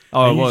Go.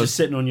 Oh, and you just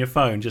sitting on your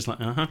phone, just like,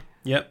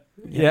 yep,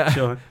 yeah,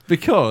 sure.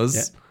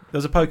 Because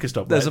there's a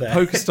Pokestop. There's a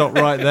Pokestop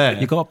right there.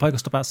 You got a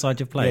Pokestop outside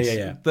your place.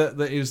 Yeah.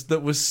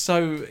 That was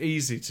so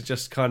easy to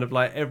just kind of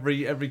like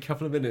every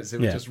couple of minutes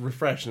it would just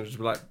refresh and it would just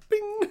be like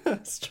bing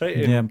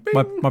straight in. Yeah,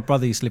 bing. my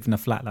brother used to live in a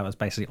flat that was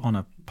basically on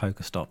a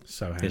Pokestop.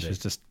 So handy. Which was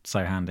just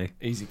so handy.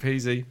 Easy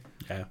peasy.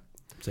 Yeah.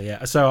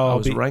 So I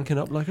was ranking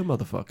up like a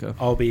motherfucker.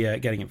 I'll be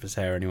getting it for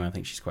Sarah anyway. I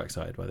think she's quite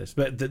excited by this.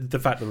 But the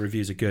fact that the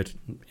reviews are good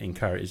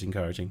is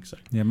encouraging. So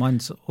yeah,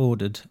 mine's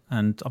ordered,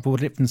 and I've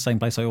ordered it from the same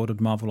place I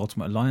ordered Marvel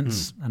Ultimate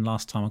Alliance. And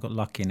last time I got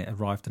lucky and it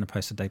arrived in a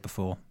post the day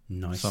before.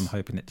 Nice. So I'm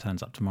hoping it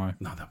turns up tomorrow.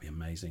 No, that'd be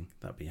amazing.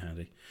 That'd be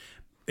handy.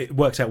 It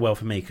works out well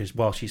for me because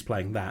while she's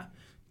playing that,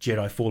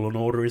 Jedi Fallen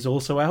Order is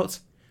also out.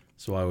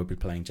 So I would be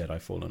playing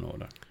Jedi Fallen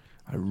Order.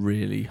 I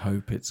really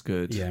hope it's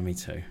good. Yeah, me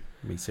too.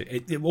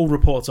 All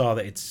reports are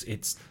that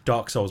it's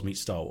Dark Souls meets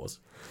Star Wars.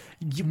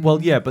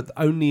 Well, yeah, but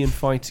only in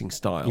fighting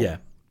style. Yeah.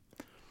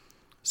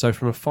 So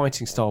from a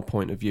fighting style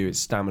point of view, it's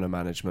stamina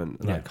management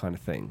and that kind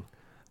of thing.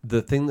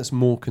 The thing that's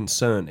more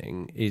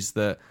concerning is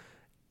that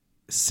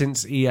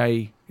since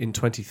EA in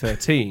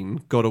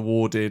 2013 got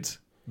awarded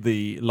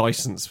the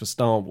license for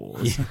Star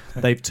Wars,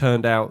 they've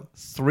turned out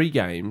 3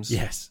 games.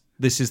 Yes.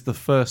 This is the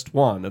first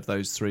one of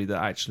those 3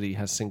 that actually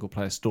has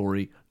single-player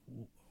story.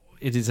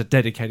 It is a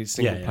dedicated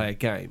single-player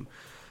game.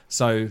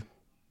 So,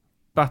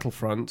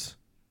 Battlefront,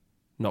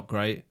 not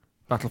great.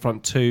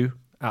 Battlefront 2,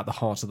 at the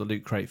heart of the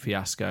Loot Crate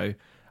fiasco.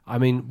 I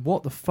mean,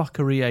 what the fuck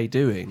are EA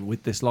doing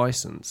with this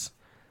license?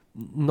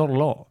 Not a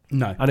lot.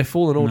 No. And if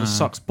Fallen Order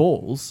sucks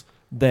balls,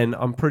 then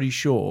I'm pretty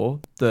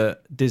sure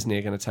that Disney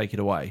are going to take it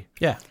away.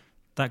 Yeah.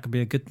 That could be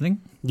a good thing.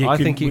 I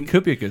think it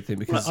could be a good thing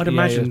because I'd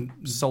imagine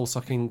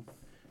soul-sucking.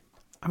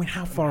 I mean,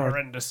 how far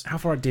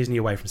are Disney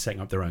away from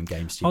setting up their own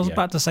game studio? I was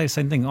about to say the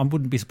same thing. I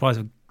wouldn't be surprised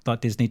if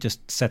Disney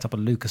just set up a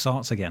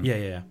LucasArts again.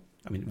 Yeah.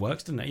 I mean, it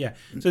works, doesn't it? Yeah.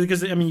 So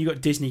because you've got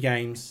Disney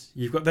games,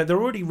 they're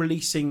already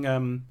releasing,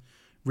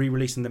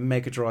 re-releasing the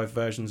Mega Drive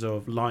versions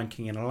of Lion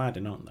King and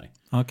Aladdin, aren't they?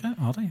 Okay,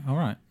 are they? All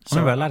right. So, I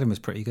remember Aladdin was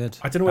pretty good.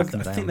 I don't know. I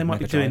think they might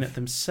be doing it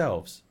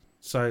themselves.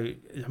 So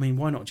I mean,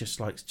 why not just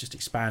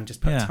expand,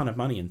 just put a ton of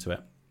money into it?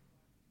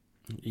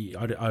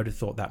 I would have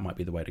thought that might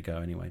be the way to go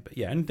anyway. But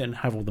yeah, and then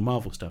have all the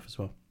Marvel stuff as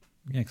well.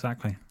 Yeah,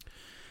 exactly.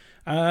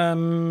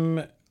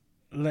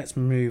 Let's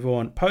move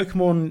on.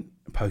 Pokemon.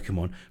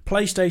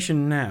 PlayStation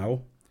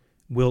Now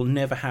will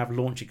never have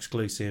launch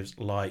exclusives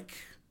like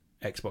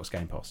Xbox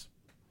Game Pass.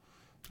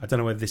 I don't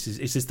know whether this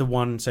is this the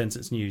one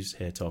sentence news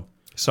here, Tom?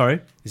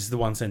 Sorry? This is the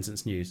one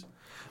sentence news.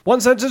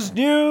 One sentence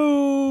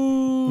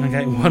news!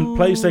 Okay,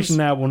 PlayStation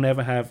Now will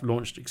never have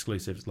launched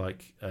exclusives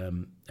like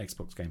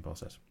Xbox Game Pass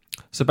has.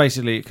 So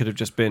basically it could have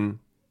just been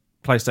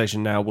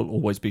PlayStation Now will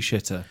always be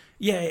shitter.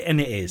 Yeah, and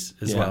it is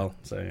as well.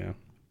 So yeah.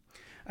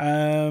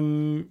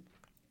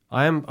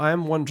 I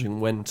am wondering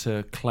when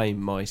to claim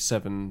my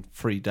 7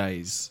 free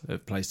days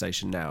of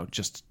PlayStation Now.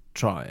 Just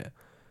try it.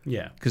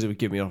 Yeah, because it would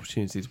give me an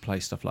opportunity to play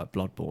stuff like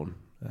Bloodborne,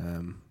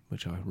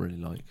 which I really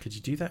like. Could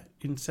you do that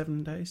in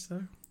 7 days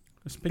though?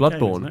 It's a big Bloodborne?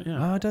 game, isn't it?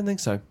 Yeah. I don't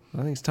think so. I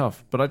think it's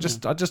tough. But I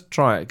just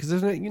try it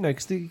because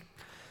because the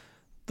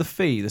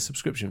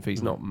subscription fee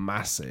is not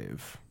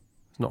massive.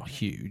 It's not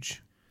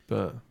huge,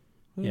 but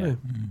yeah.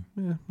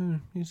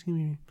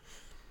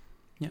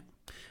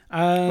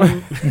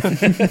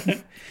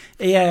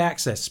 EA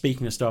Access,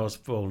 speaking of Star Wars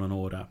Fallen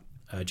Order,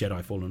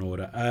 Jedi Fallen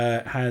Order,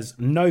 has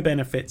no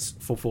benefits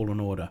for Fallen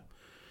Order.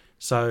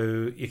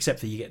 So,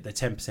 except that you get the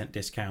 10%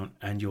 discount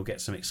and you'll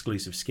get some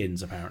exclusive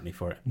skins apparently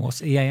for it.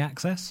 What's EA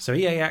Access? So,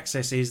 EA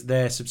Access is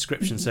their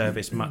subscription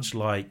service, much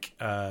like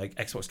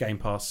Xbox Game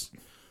Pass.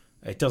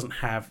 It doesn't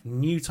have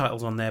new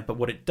titles on there, but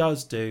what it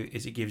does do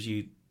is it gives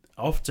you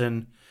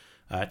often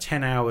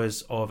 10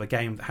 hours of a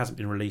game that hasn't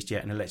been released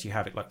yet, and it lets you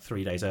have it like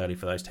 3 days early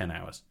for those 10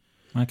 hours.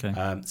 Okay.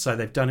 So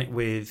they've done it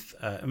with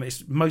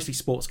it's mostly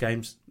sports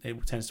games.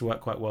 It tends to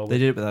work quite well. They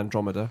did it with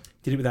Andromeda.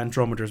 Did it with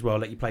Andromeda as well.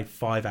 Let you play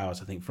 5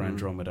 hours, I think, for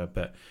Andromeda,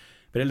 but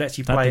it lets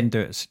you play. That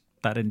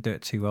didn't do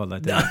it too well, though.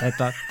 Did it?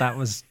 That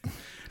was.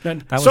 No,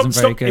 that wasn't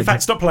very good. In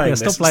fact, stop playing.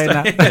 Stop playing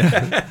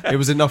that. It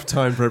was enough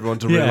time for everyone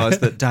to realise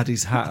that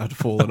Daddy's hat had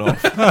fallen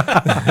off.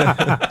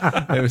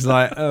 It was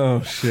like,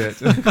 oh shit.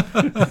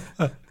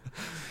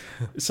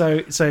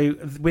 So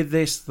with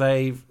this,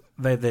 they've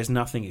there's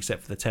nothing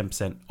except for the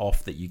 10%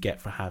 off that you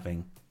get for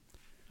having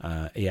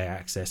EA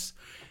Access,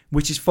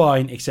 which is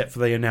fine, except for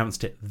they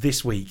announced it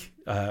this week,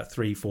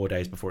 3-4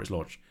 days before its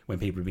launch, when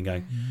people have been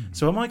going,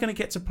 so am I going to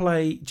get to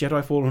play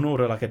Jedi Fallen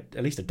Order like at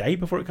least a day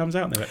before it comes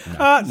out? And they're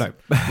like,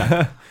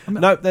 no.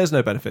 No, there's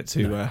no benefit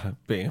to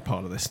being a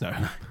part of this, no.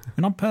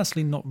 And I'm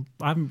personally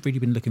I haven't really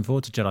been looking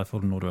forward to Jedi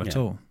Fallen Order at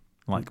all.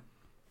 Like,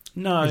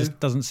 no. It just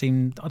doesn't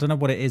seem, I don't know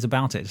what it is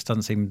about it, it just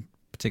doesn't seem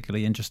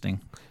particularly interesting.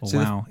 Or See,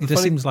 wow. It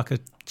just seems like a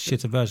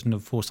shitter version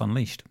of Force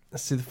Unleashed.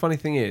 See, the funny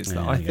thing is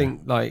that I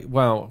think,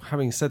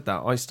 having said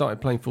that, I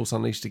started playing Force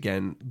Unleashed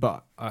again,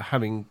 but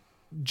having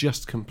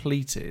just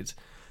completed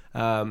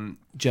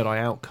Jedi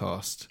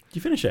Outcast. Did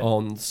you finish it?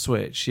 On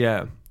Switch,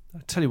 yeah. I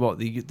tell you what,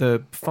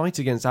 the fight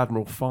against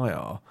Admiral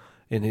Fire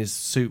in his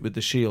suit with the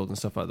shield and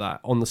stuff like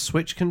that on the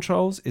Switch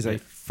controls is a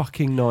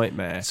fucking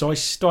nightmare. So I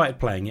started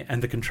playing it,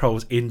 and the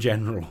controls in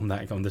general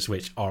on the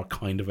Switch are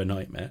kind of a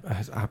nightmare.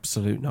 It's an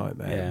absolute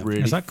nightmare. Yeah.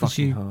 Really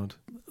fucking hard.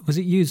 Was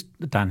it used,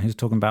 Dan, who's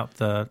talking about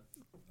the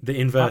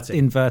inverting?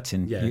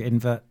 Inverting. Yeah. You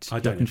invert your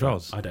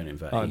controls. I don't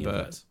invert. I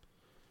invert.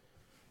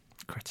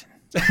 Cretin.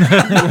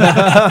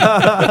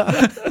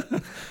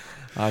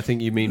 I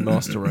think you mean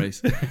Master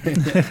Race.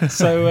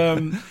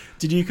 So,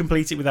 did you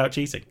complete it without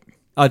cheating?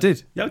 I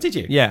did. Oh, did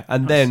you? Yeah,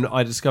 and then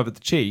I discovered the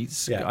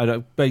cheats. Yeah. I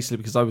know, basically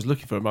because I was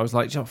looking for them. I was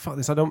like, fuck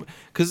this.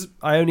 Because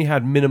I only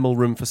had minimal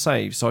room for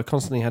saves, so I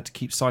constantly had to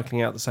keep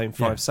cycling out the same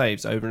 5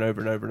 saves over and over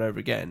and over and over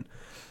again.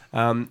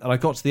 And I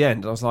got to the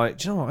end, and I was like,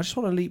 do you know what? I just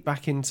want to leap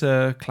back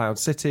into Cloud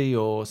City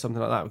or something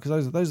like that,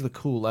 because those are the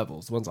cool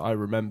levels, the ones that I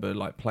remember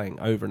like playing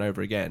over and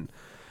over again.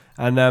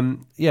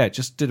 And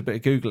just did a bit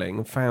of Googling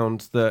and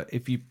found that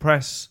if you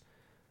press,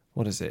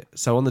 what is it?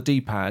 So on the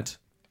D-pad,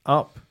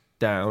 up,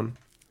 down,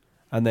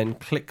 and then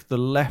click the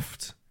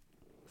left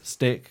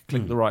stick,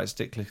 click the right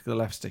stick, click the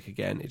left stick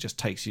again, it just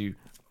takes you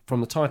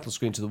from the title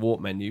screen to the warp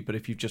menu. But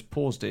if you've just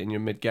paused it in your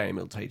mid-game,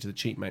 it'll take you to the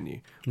cheat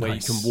menu, where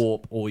you can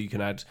warp, or you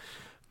can add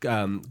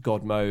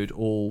God mode,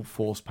 all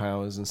force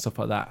powers and stuff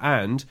like that.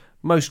 And,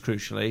 most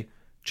crucially,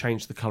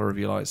 change the colour of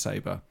your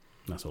lightsaber.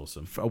 That's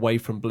awesome. Away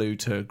from blue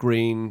to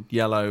green,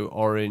 yellow,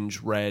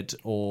 orange, red,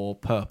 or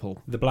purple.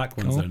 The black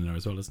one's in there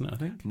as well, isn't it? I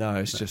think. No,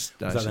 it's just.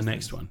 Is that the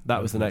next one?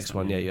 That was the next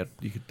one. Yeah,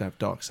 you could have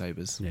dark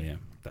sabers. Yeah,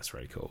 that's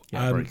very cool.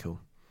 Yeah, very cool.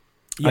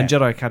 Yeah. And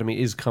Jedi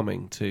Academy is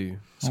coming to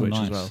Switch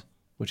as well,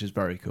 which is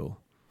very cool.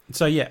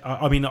 So yeah,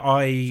 I mean, it's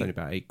only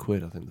about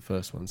 £8, I think, the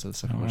first one. So the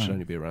second one should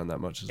only be around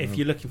that much as well. If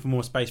you're looking for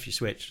more space for your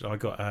Switch, I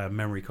got a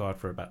memory card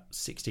for about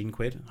 £16,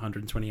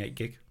 128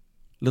 gig.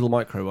 Little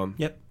micro one.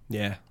 Yep.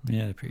 Yeah.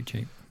 Yeah, they're pretty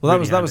cheap. Well,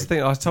 that was the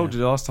thing I told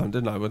you last time,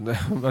 didn't I? When I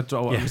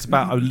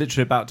was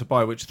literally about to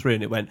buy Witcher 3,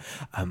 and it went,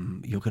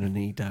 you're going to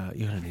need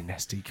an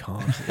SD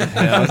card.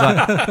 I was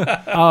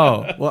like,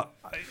 oh, well,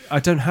 I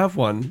don't have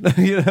one,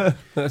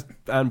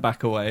 and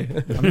back away.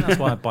 I mean, that's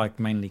why I buy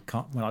mainly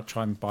when I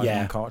try and buy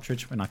one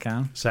cartridge when I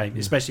can. Same,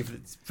 especially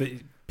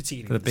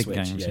particularly for the big Switch.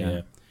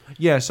 games.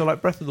 Yeah. So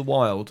like Breath of the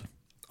Wild,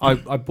 I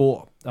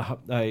bought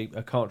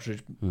a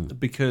cartridge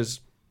because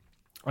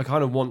I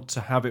kind of want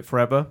to have it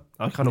forever.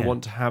 I kind of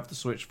want to have the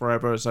Switch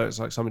forever, so it's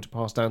like something to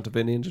pass down to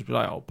Vinny and just be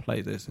like, "Oh,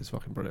 play this. It's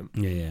fucking brilliant."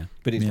 Yeah.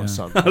 Vinny's my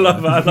son. I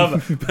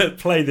love it. But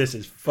play this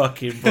is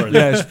fucking brilliant.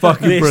 Yeah, it's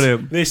fucking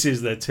brilliant. This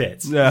is the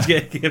tits. Yeah.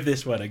 Give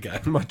this one a go.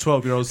 My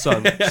 12-year-old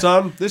son.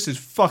 Son, this is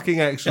fucking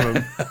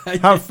excellent.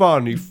 Have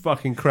fun, you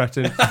fucking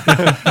cretin.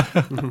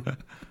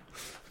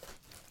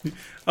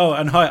 Oh,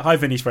 and hi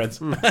Vinny's friends.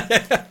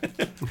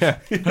 Yeah,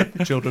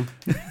 children.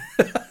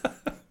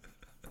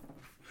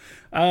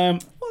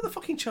 What are the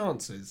fucking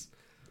chances?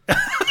 What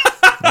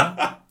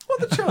are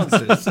the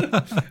chances?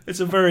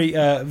 It's a very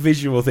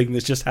visual thing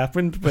that's just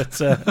happened, but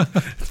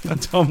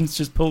Tom's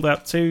just pulled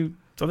out 2.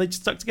 Are they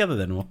just stuck together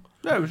then, or?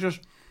 No, it was just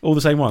all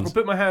the same ones. I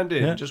put my hand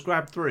in, just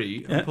grabbed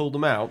 3 and pulled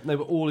them out. And they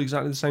were all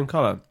exactly the same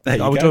colour. We're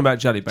talking about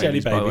Jelly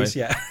Babies, Jelly Babies,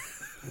 yeah.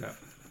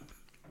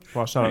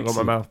 Well, I sound like I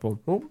got my mouth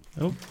full. Oh.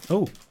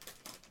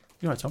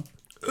 You all right, Tom?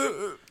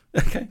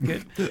 Okay,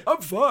 good.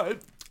 I'm fine.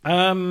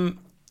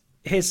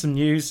 Here's some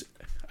news.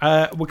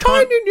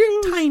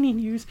 Tiny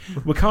news.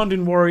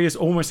 Wakandan warriors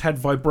almost had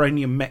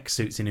vibranium mech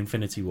suits in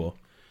Infinity War.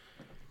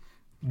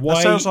 Why?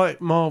 That sounds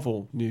like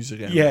Marvel news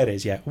again. Yeah, it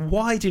is, yeah.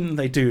 Why didn't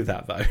they do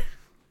that, though?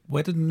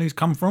 Where did the news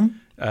come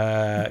from?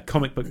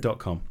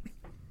 Comicbook.com.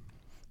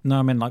 No,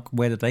 I mean, like,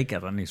 where did they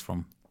get that news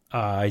from?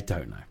 I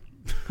don't know.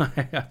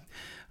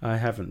 I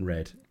haven't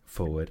read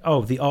forward.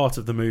 Oh, the art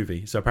of the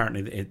movie. So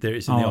apparently there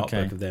is in the art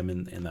book of them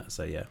in that.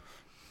 So yeah,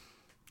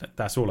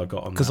 that's all I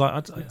got on that. Because I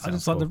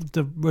just like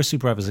the Russo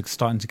brothers are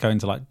starting to go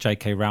into like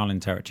J.K. Rowling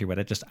territory where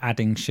they're just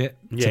adding shit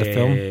to the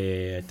film.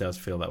 Yeah, it does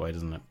feel that way,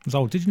 doesn't it?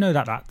 So, did you know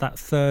that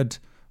third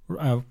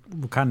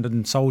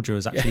Wakandan soldier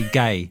is actually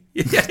gay?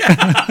 Yeah,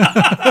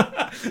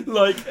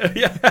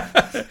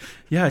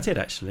 I did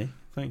actually.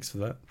 Thanks for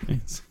that.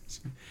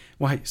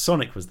 Why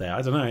Sonic was there?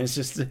 I don't know. It's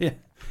just it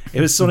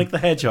was Sonic the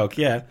Hedgehog.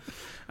 Yeah.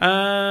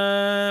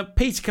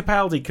 Peter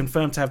Capaldi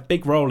confirmed to have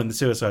big role in the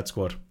Suicide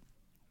Squad.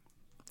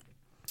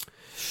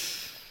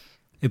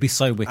 It'd be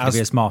so wicked if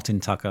it's Martin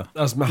Tucker.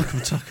 As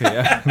Malcolm Tucker,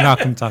 yeah.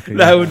 Malcolm Tucker.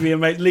 That would be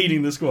amazing.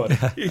 Leading the squad.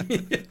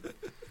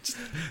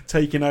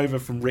 Taking over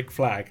from Rick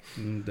Flag.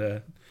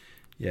 And,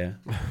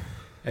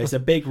 it's a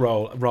big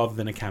role rather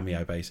than a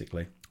cameo,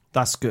 basically.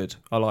 That's good.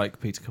 I like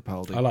Peter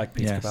Capaldi. I like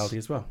Peter Capaldi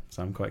as well.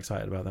 So I'm quite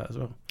excited about that as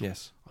well.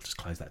 Yes. I'll just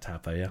close that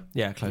tab, though, yeah?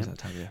 Yeah, close that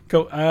tab, yeah.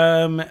 Cool.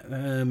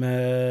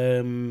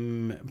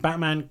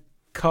 Batman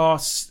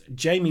casts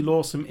Jamie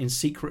Lawson in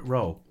secret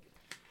role.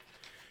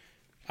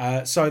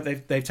 So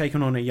they've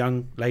taken on a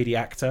young lady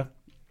actor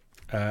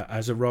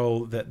as a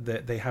role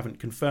that they haven't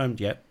confirmed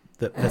yet.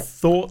 The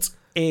thought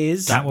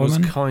is that was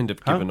kind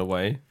of given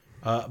away.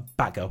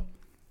 Batgirl.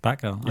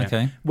 Batgirl. Yeah.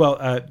 Okay. Well,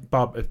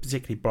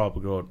 particularly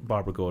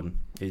Barbara Gordon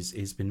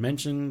is been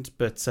mentioned,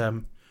 but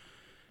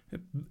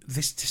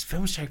this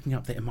film's shaping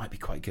up that it might be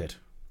quite good.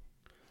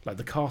 Like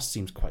the cast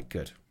seems quite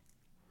good.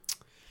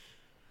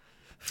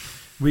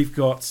 We've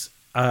got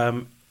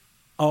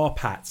our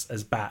Pats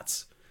as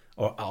bats.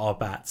 Or our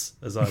bats,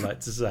 as I like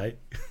to say.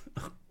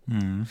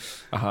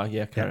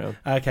 Yeah, carry on.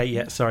 Okay,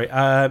 yeah, sorry.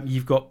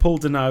 You've got Paul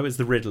Dano as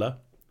the Riddler.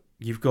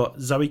 You've got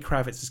Zoe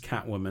Kravitz as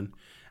Catwoman.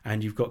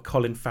 And you've got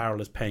Colin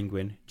Farrell as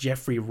Penguin.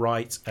 Jeffrey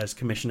Wright as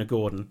Commissioner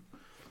Gordon.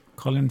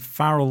 Colin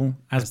Farrell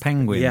as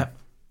Penguin? Yeah.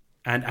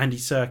 And Andy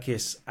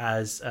Serkis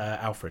as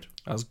Alfred.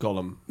 As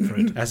Gollum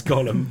Fred. As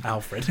Gollum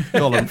Alfred.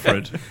 Gollum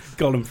Fred.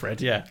 Gollum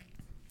Fred, yeah.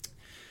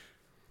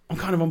 I'm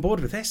kind of on board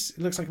with this. It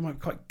looks like it might be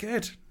quite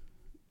good.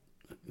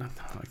 No,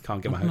 I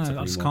can't get my hopes up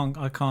anymore.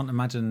 I can't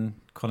imagine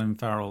Colin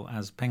Farrell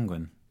as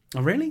Penguin.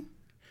 Oh, really?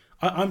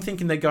 I'm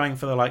thinking they're going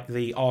for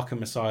the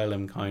Arkham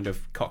Asylum kind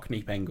of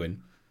Cockney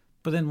Penguin.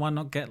 But then why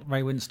not get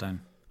Ray Winstone?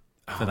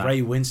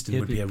 Ray Winston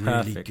would be a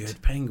really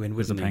good Penguin,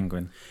 wouldn't he?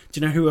 Penguin. Do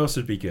you know who else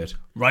would be good?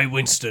 Ray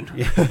Winston.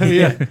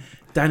 Yeah.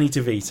 Danny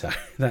DeVito.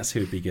 That's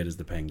who would be good as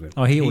the Penguin.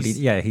 Oh, he's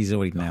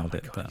already nailed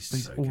it. God,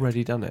 he's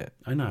already done it.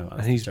 I know.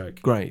 And he's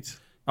great.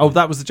 Oh,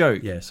 that was the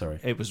joke? Yeah, sorry.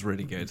 It was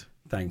really good.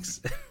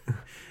 Thanks.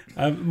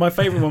 My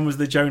favourite one was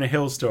the Jonah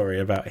Hill story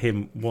about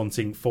him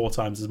wanting 4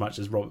 times as much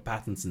as Robert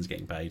Pattinson's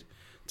getting paid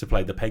to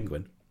play the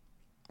Penguin.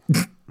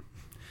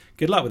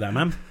 Good luck with that,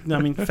 man. I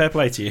mean, fair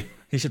play to you.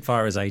 He should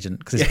fire his agent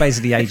because it's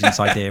basically the agent's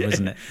idea,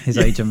 isn't it? His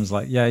agent was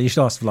like, "Yeah, you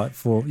should ask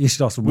for you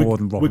should ask for more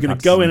than Robert." We're going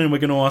to go in and we're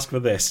going to ask for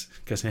this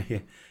because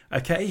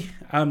okay.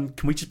 Can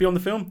we just be on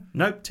the film?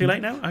 No, too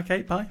late now.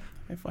 Okay, bye.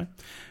 Okay, fine.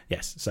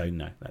 Yes. So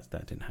no,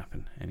 that didn't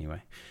happen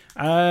anyway.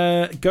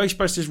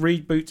 Ghostbusters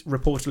reboot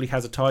reportedly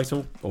has a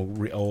title,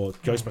 or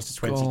Ghostbusters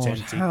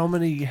 2020.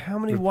 How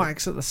many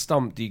whacks at the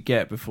stump do you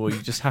get before you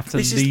just have to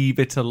leave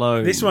it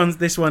alone? This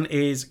one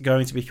is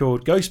going to be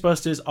called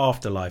Ghostbusters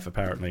Afterlife,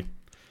 apparently.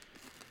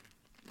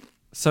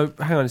 So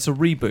hang on, it's a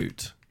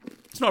reboot.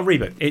 It's not a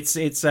reboot. It's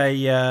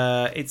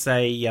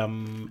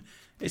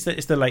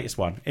the latest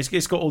one.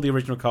 It's got all the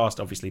original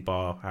cast, obviously,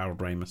 bar Harold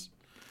Ramis.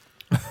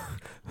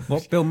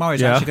 What? Bill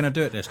Murray's actually going to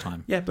do it this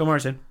time? Yeah, Bill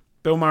Murray's in.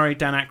 Bill Murray,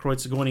 Dan Aykroyd,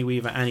 Sigourney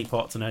Weaver, Annie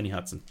Potts, and Ernie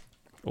Hudson.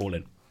 All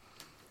in.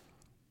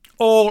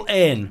 All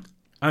in.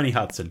 Ernie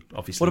Hudson,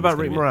 obviously. What about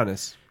Rick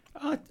Moranis?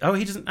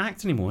 He doesn't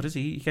act anymore, does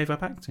he? He gave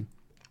up acting.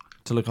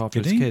 To look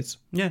after his kids?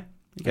 Yeah.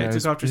 He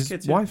took after his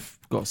kids. His wife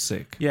got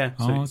sick. Yeah,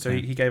 so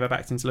he gave up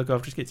acting to look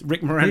after his kids.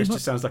 Rick Moranis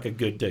just sounds like a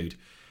good dude.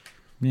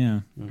 Yeah.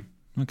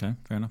 Okay,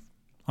 fair enough.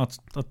 I'd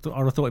have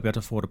thought he'd be able to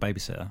afford a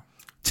babysitter.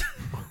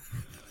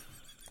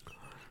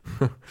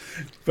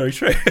 Very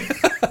true.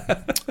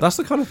 That's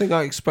the kind of thing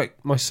I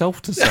expect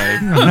myself to say.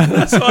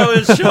 That's why I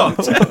was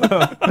shocked.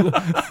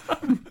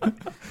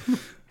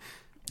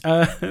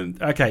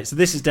 Okay, so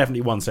this is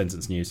definitely one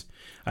sentence news.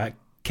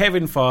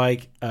 Kevin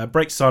Feige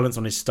breaks silence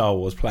on his Star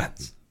Wars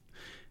plans.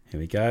 Here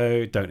we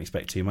go. Don't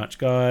expect too much,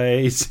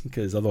 guys,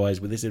 because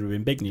otherwise this would have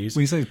been big news.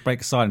 When you say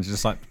break silence, it's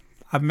just like,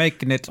 I'm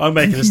making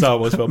a Star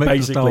Wars film,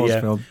 basically. Yeah.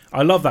 Film.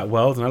 I love that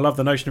world, and I love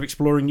the notion of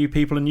exploring new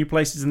people and new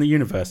places in the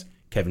universe,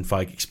 Kevin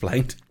Feige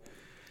explained.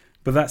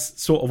 But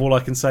that's sort of all I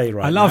can say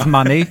right now. I love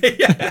money.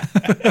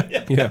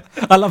 Yeah.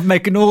 I love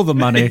making all the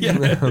money.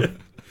 Yeah.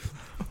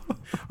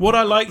 What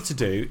I like to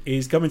do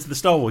is come into the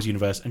Star Wars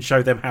universe and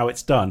show them how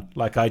it's done,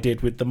 like I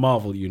did with the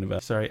Marvel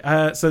universe. Sorry.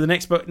 So the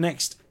next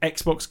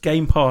Xbox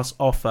Game Pass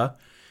offer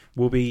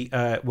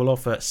will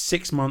offer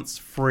 6 months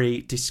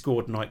free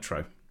Discord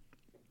Nitro.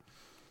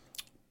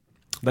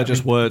 They're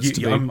just words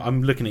to me.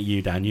 I'm looking at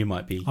you, Dan. You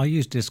might be. I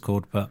use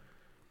Discord, but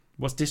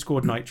what's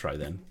Discord Nitro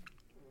then?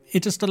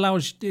 It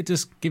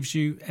just gives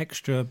you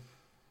extra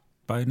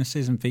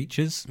bonuses and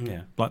features.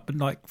 Yeah. But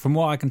from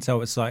what I can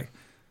tell, it's like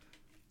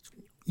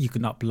you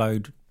can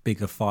upload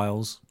bigger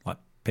files, like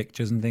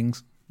pictures and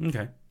things.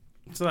 Okay.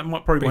 So that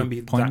probably won't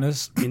be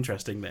pointless. That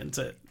interesting then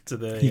to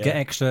the. You get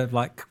extra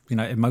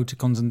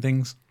emoticons and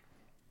things.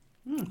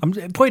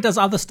 It probably does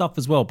other stuff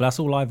as well, but that's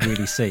all I've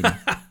really seen.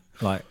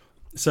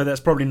 So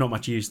that's probably not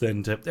much use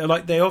then.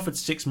 They offered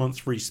 6 months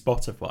free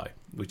Spotify,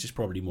 which is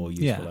probably more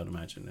useful, I'd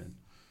imagine.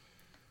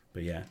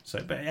 But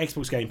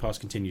Xbox Game Pass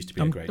continues to be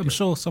a great deal. I'm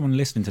sure someone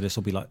listening to this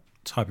will be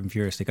typing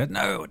furiously, go,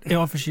 no, it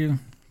offers you.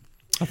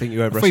 I think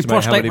you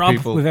overestimate how many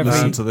people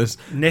listen to this.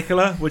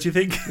 Nicola, what do you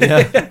think?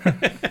 Yeah.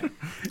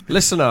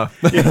 Listener,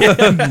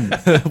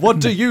 what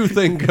do you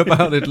think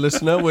about it,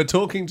 listener? We're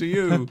talking to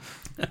you.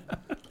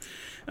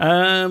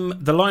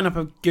 The lineup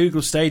of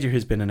Google Stadia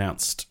has been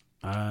announced.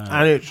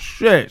 And it's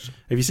shit.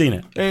 Have you seen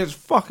it? It's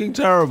fucking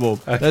terrible.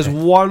 Okay. There's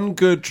one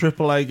good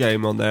AAA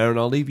game on there, and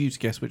I'll leave you to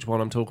guess which one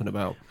I'm talking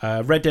about.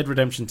 Red Dead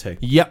Redemption 2.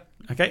 Yep.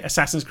 Okay,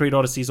 Assassin's Creed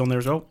Odyssey is on there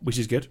as well, which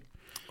is good.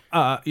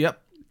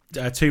 Yep.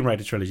 Tomb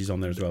Raider Trilogy is on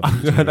there as well.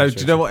 No, do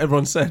you know what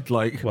everyone said?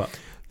 Like, what?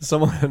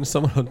 Someone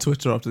on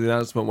Twitter after the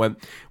announcement went,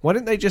 "Why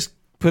didn't they just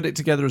put it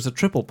together as a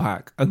triple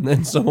pack?" And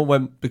then someone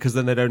went, "Because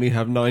then they'd only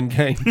have 9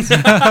 games."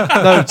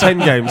 No, 10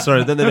 games.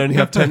 Sorry, then they'd only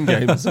have 10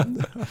 games.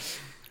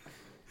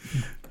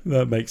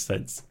 That makes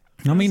sense.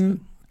 I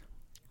mean,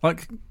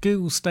 like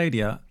Google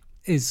Stadia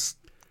is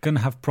going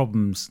to have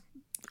problems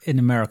in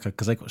America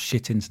because they've got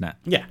shit internet.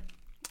 Yeah,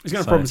 it's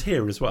going to have problems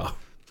here as well.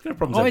 It's going to have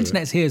problems. Our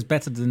internet's here is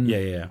better than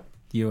the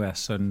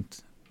US, and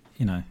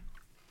you know.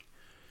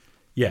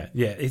 Yeah,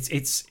 it's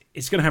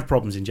going to have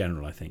problems in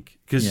general, I think,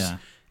 because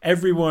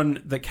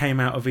everyone that came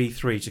out of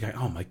E3 just going,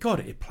 "Oh my god,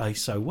 it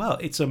plays so well!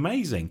 It's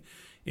amazing!"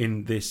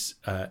 In this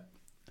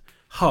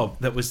hub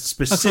that was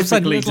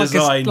specifically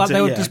designed. Like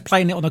they were just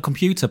playing it on a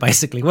computer,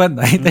 basically, weren't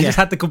they? They just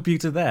had the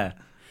computer there.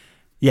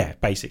 Yeah,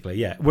 basically,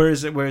 yeah.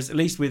 Whereas at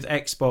least with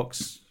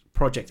Xbox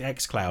Project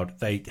X Cloud,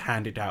 they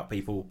handed out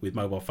people with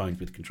mobile phones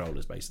with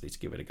controllers, basically, to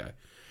give it a go.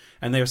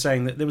 And they were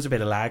saying that there was a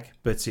bit of lag,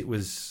 but it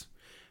was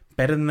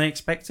better than they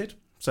expected.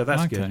 So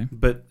that's good.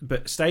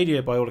 But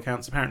Stadia, by all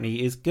accounts,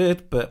 apparently is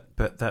good, but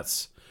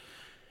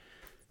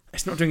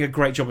it's not doing a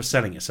great job of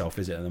selling itself,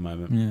 is it, at the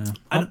moment? Yeah.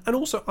 And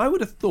also, I would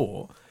have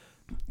thought,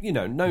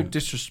 no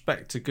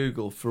disrespect to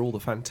Google for all the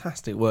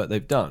fantastic work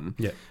they've done.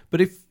 Yeah.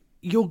 But if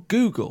you're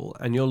Google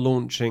and you're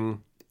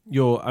launching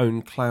your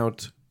own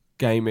cloud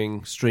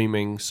gaming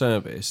streaming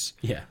service,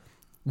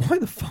 why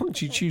the fuck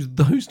do you choose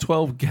those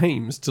 12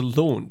 games to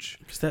launch?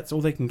 Because that's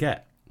all they can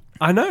get.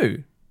 I know.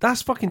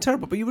 That's fucking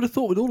terrible. But you would have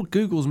thought with all of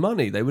Google's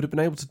money, they would have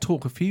been able to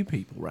talk a few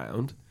people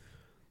round.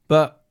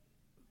 But,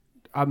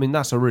 I mean,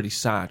 that's a really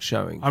sad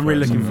showing. I'm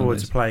really looking forward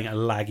to playing a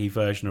laggy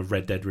version of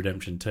Red Dead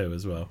Redemption 2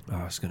 as well.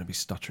 Oh, it's going to be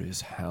stuttery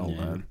as hell,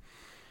 man.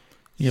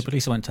 Yeah, but at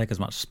least it won't take as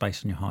much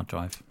space on your hard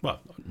drive.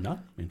 Well, no,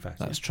 in fact.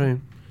 That's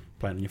true.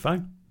 Playing on your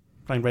phone.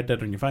 Playing Red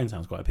Dead on your phone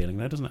sounds quite appealing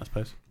there, doesn't it, I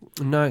suppose?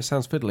 No, it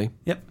sounds fiddly.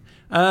 Yep.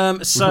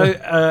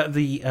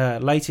 The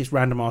latest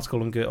random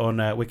article on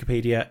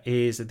Wikipedia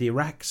is the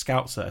Iraq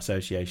Scouts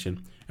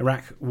Association.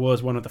 Iraq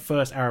was one of the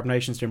first Arab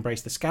nations to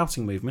embrace the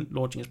scouting movement,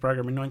 launching its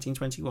program in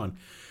 1921.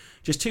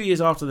 Just 2 years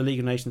after the League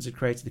of Nations had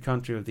created the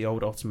country of the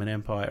old Ottoman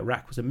Empire,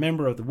 Iraq was a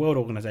member of the World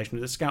Organization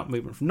of the Scout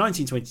Movement from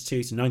 1922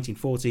 to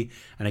 1940,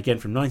 and again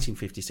from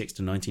 1956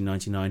 to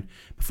 1999,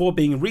 before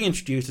being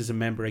reintroduced as a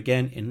member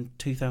again in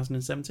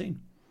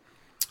 2017.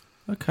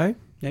 Okay.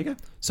 There you go.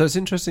 So it's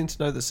interesting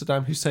to know that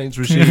Saddam Hussein's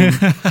regime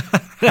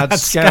had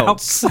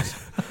scouts.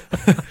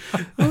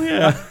 Oh,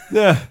 yeah.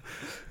 Yeah.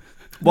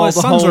 Well, his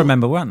sons were a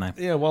member, weren't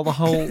they? Yeah, while the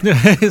whole...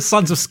 His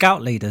sons were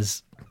scout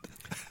leaders.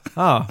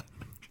 Ah.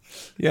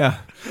 Yeah.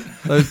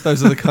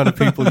 Those are the kind of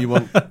people you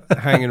want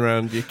hanging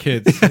around your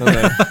kids, aren't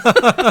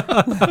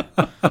they?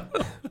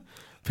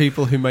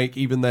 People who make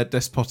even their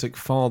despotic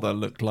father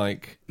look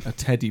like a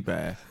teddy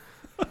bear.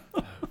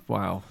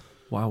 Wow.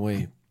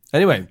 Wowee.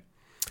 Anyway...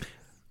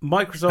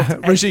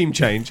 Microsoft regime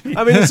change.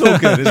 I mean, it's all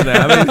good, isn't it?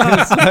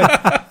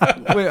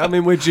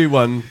 We're due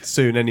one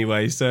soon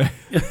anyway. So,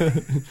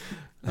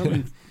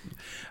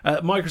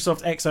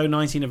 Microsoft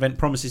X019 event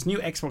promises new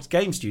Xbox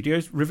game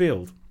studios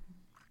revealed.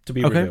 To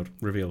be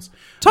reveals.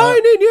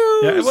 Tiny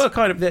news. Yeah, well,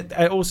 kind of.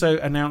 They also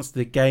announced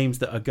the games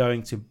that are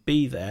going to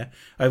be there.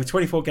 Over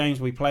 24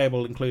 games will be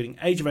playable, including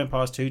Age of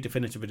Empires 2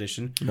 Definitive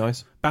Edition,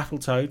 nice,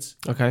 Battletoads,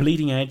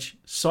 Bleeding Edge,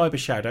 Cyber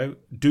Shadow,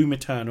 Doom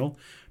Eternal,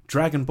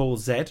 Dragon Ball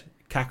Z.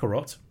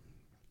 Kakarot.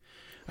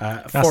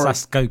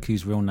 That's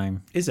Goku's real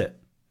name. Is it?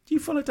 Do you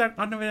follow down?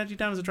 I never had you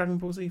down as a Dragon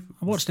Ball Z.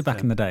 I watched it back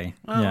in the day.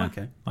 Oh, yeah.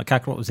 Okay. Like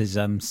Kakarot was his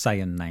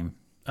Saiyan name.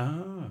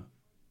 Oh.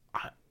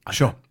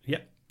 Sure. Yeah.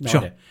 No sure.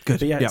 Idea. Good.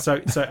 But yeah.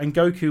 Yep. So and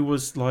Goku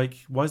was like,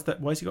 why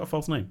has he got a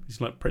false name? He's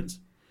like Prince.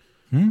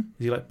 Is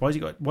he like? Why is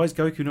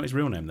Goku not his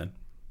real name then?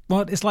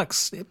 Well, it's like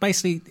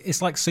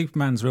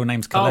Superman's real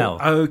name's Kal-El.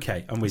 Oh,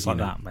 okay. I'm with you like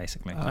now. that,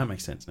 basically. That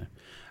makes sense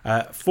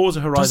now. Forza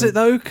Horizon. Does it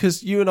though?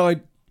 Because you and I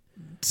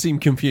seem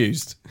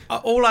confused.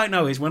 All I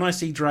know is when I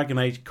see Dragon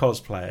Age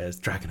cosplayers,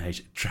 Dragon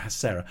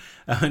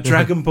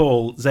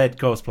Ball Z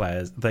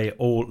cosplayers, they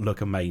all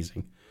look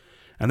amazing,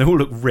 and they all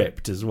look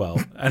ripped as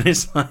well. And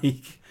it's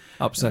like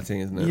upsetting,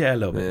 isn't it? Yeah, a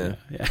little bit.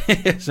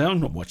 Yeah. So I'm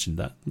not watching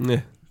that.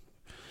 Yeah.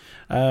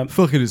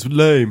 Fuck it, it's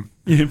lame.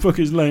 Yeah, fuck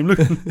it's lame. Look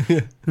at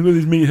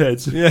these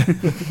meatheads. Yeah.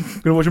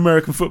 Gonna watch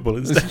American football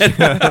instead.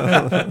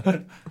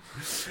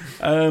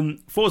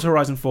 Forza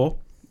Horizon 4.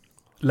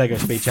 Lego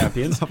Speed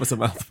Champions. That was a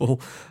mouthful.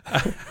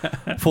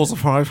 Forza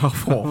Horizon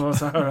 4.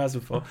 Forza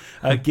Horizon 4.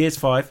 Gears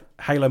 5,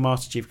 Halo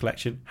Master Chief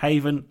Collection,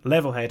 Haven,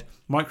 Levelhead,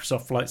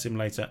 Microsoft Flight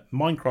Simulator,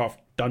 Minecraft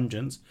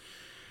Dungeons,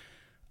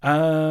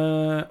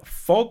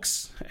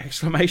 Fogs, !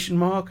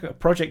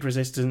 Project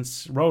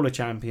Resistance, Roller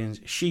Champions,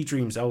 She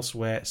Dreams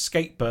Elsewhere,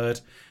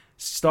 Skatebird,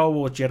 Star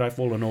Wars Jedi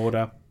Fallen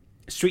Order,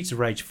 Streets of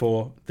Rage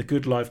 4, The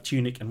Good Life,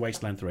 Tunic, and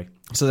Wasteland 3.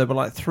 So there were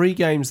like 3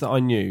 games that I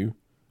knew,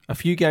 a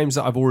few games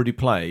that I've already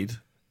played,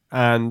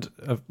 and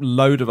a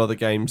load of other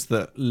games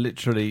that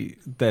literally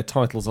their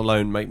titles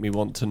alone make me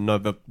want to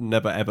never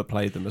ever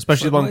play them.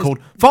 Especially the one called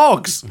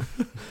Fogs.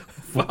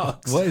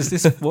 Fogs. What is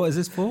this? What is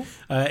this for?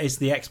 It's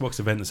the Xbox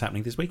event that's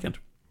happening this weekend.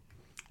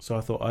 So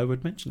I thought I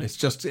would mention it.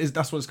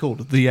 That's what it's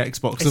called. The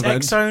Xbox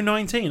event. It's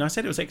XO19. I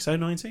said it was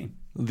XO19.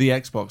 The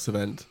Xbox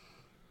event.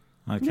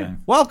 Okay. Yeah.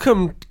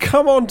 Welcome.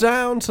 Come on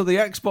down to the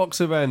Xbox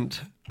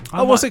event.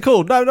 What's it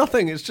called? No,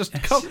 nothing. It's just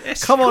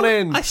come on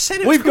in. I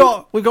said it. We've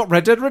got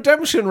Red Dead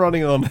Redemption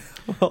running on an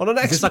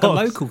Xbox. It's like a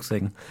local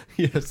thing.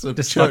 Yes, a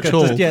just church like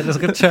hall. There's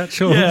like a church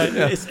hall.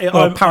 Yeah.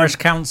 Or a parish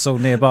council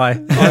nearby.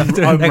 I'm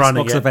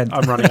running Xbox event.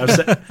 I'm running.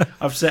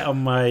 I've set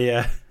on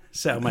my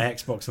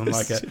Xbox on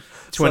like a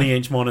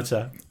 20-inch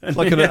monitor,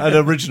 like an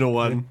original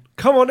one.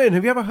 Come on in.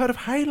 Have you ever heard of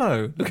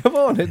Halo? Come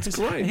on, it's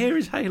great. Here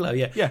is Halo.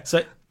 Yeah.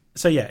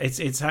 So yeah,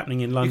 it's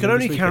happening in London. You can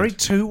only carry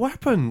 2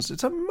 weapons.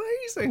 It's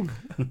amazing.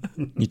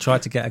 You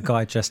tried to get a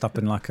guy dressed up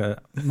in like a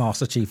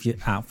Master Chief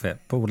outfit,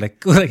 but all they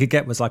could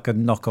get was like a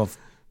knockoff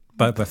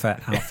Boba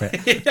Fett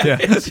outfit.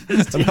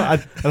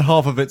 And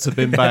half of it's a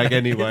bin bag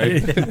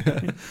anyway.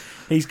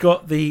 He's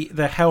got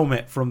the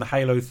helmet from the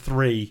Halo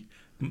 3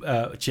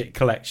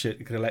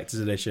 collector's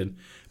edition,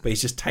 but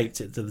he's just taped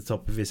it to the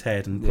top of his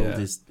head and pulled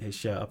his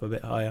shirt up a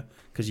bit higher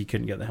because you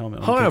couldn't get the helmet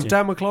on. Hi, I'm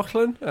Dan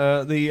McLaughlin,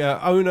 the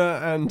owner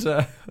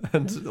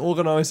and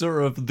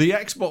organizer of the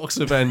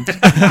Xbox event.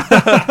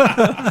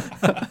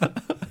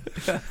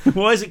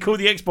 Why is it called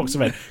the Xbox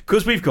event?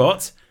 Because we've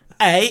got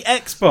a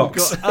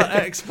Xbox. We've got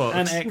an Xbox.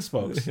 An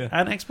Xbox. Yeah.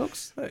 An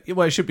Xbox?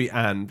 Well, it should be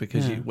an,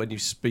 because when you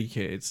speak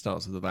it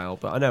starts with a vowel.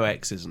 But I know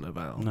X isn't a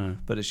vowel. No.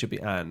 But it should be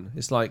an.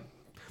 It's like,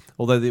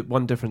 although the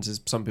one difference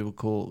is some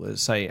people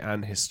say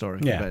an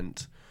historic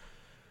event.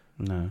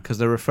 No. Because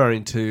they're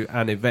referring to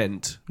an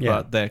event, Yeah.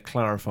 but they're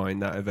clarifying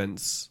that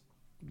event's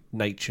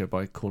nature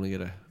by calling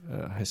it a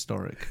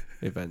historic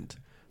event.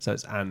 So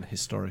it's an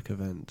historic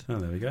event. Oh,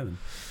 there we go then.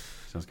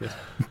 Sounds good.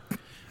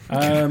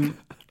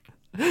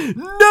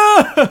 Nerd!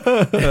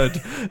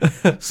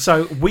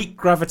 So, weak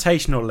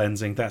gravitational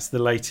lensing. That's the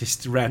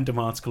latest random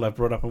article I've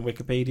brought up on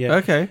Wikipedia.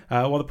 Okay.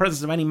 While the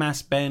presence of any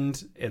mass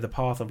bend in the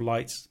path of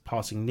light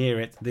passing near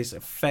it, this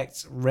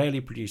effect rarely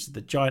produces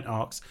the giant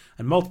arcs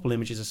and multiple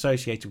images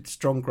associated with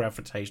strong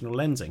gravitational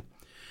lensing.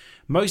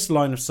 Most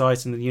line of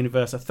sight in the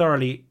universe are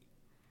thoroughly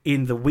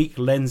in the weak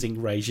lensing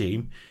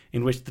regime,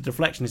 in which the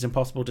deflection is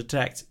impossible to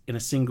detect in a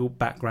single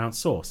background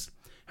source.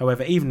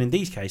 However, even in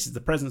these cases,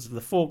 the presence of the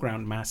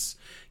foreground mass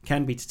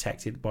can be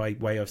detected by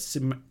way of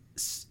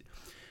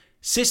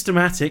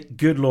systematic,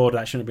 good lord,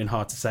 that shouldn't have been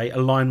hard to say,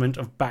 alignment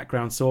of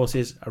background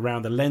sources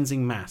around the lensing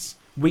mass.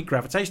 Weak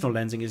gravitational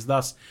lensing is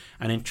thus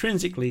an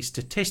intrinsically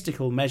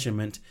statistical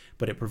measurement,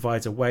 but it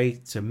provides a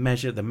way to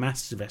measure the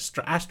mass of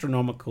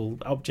astronomical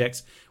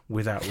objects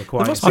without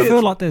requiring... I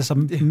feel like there's a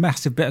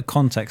massive bit of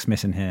context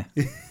missing here.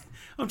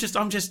 I've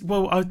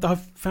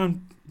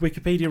found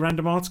Wikipedia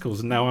random articles,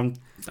 and now I'm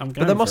going.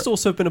 But there must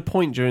also have been a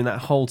point during that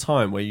whole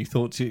time where you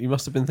thought you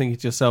must have been thinking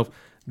to yourself,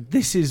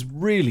 "This is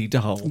really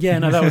dull." Yeah,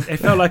 no, it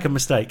felt like a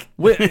mistake.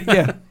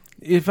 Yeah,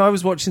 if I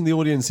was watching the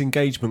audience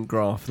engagement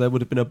graph, there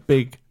would have been a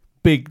big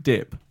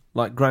dip,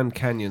 like Grand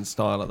Canyon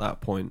style. At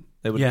that point,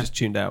 they would have just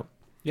tuned out.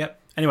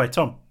 Yep. Anyway,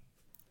 Tom,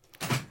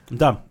 I'm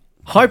done.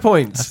 High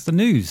points. That's the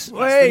news.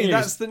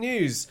 That's the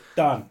news.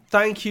 Done.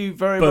 Thank you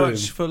very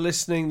much for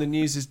listening. The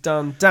news is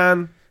done.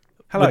 Dan,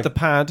 hello. With the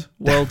pad.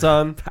 Well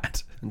done.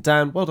 And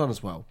Dan, well done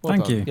as well.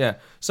 Thank you. Yeah.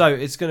 So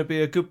it's going to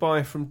be a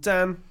goodbye from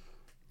Dan.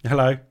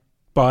 Hello.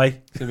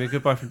 Bye. It's going to be a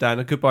goodbye from Dan,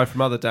 a goodbye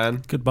from other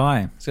Dan.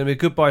 Goodbye. It's going to be a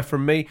goodbye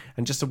from me.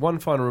 And just one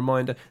final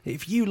reminder,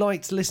 if you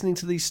liked listening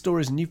to these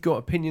stories and you've got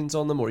opinions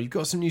on them, or you've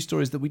got some news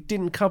stories that we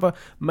didn't cover,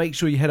 make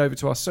sure you head over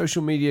to our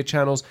social media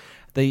channels.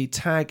 The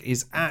tag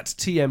is at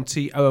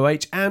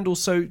TMTOOH. And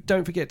also,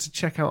 don't forget to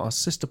check out our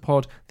sister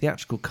pod,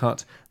 Theatrical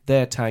Cut.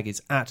 Their tag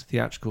is at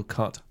Theatrical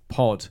Cut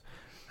Pod.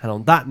 And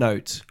on that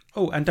note...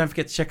 Oh, and don't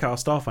forget to check out our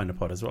Starfinder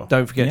pod as well.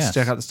 Don't forget to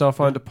check out the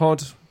Starfinder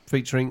pod,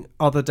 featuring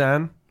other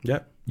Dan.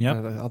 Yep.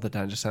 Other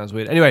Dan just sounds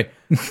weird. Anyway,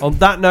 on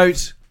that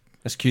note,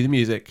 let's cue the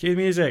music. Cue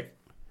the music.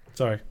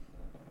 Sorry.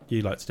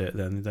 You like to do it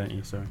then, don't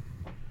you? Sorry.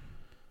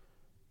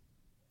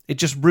 It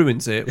just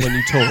ruins it when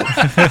you talk.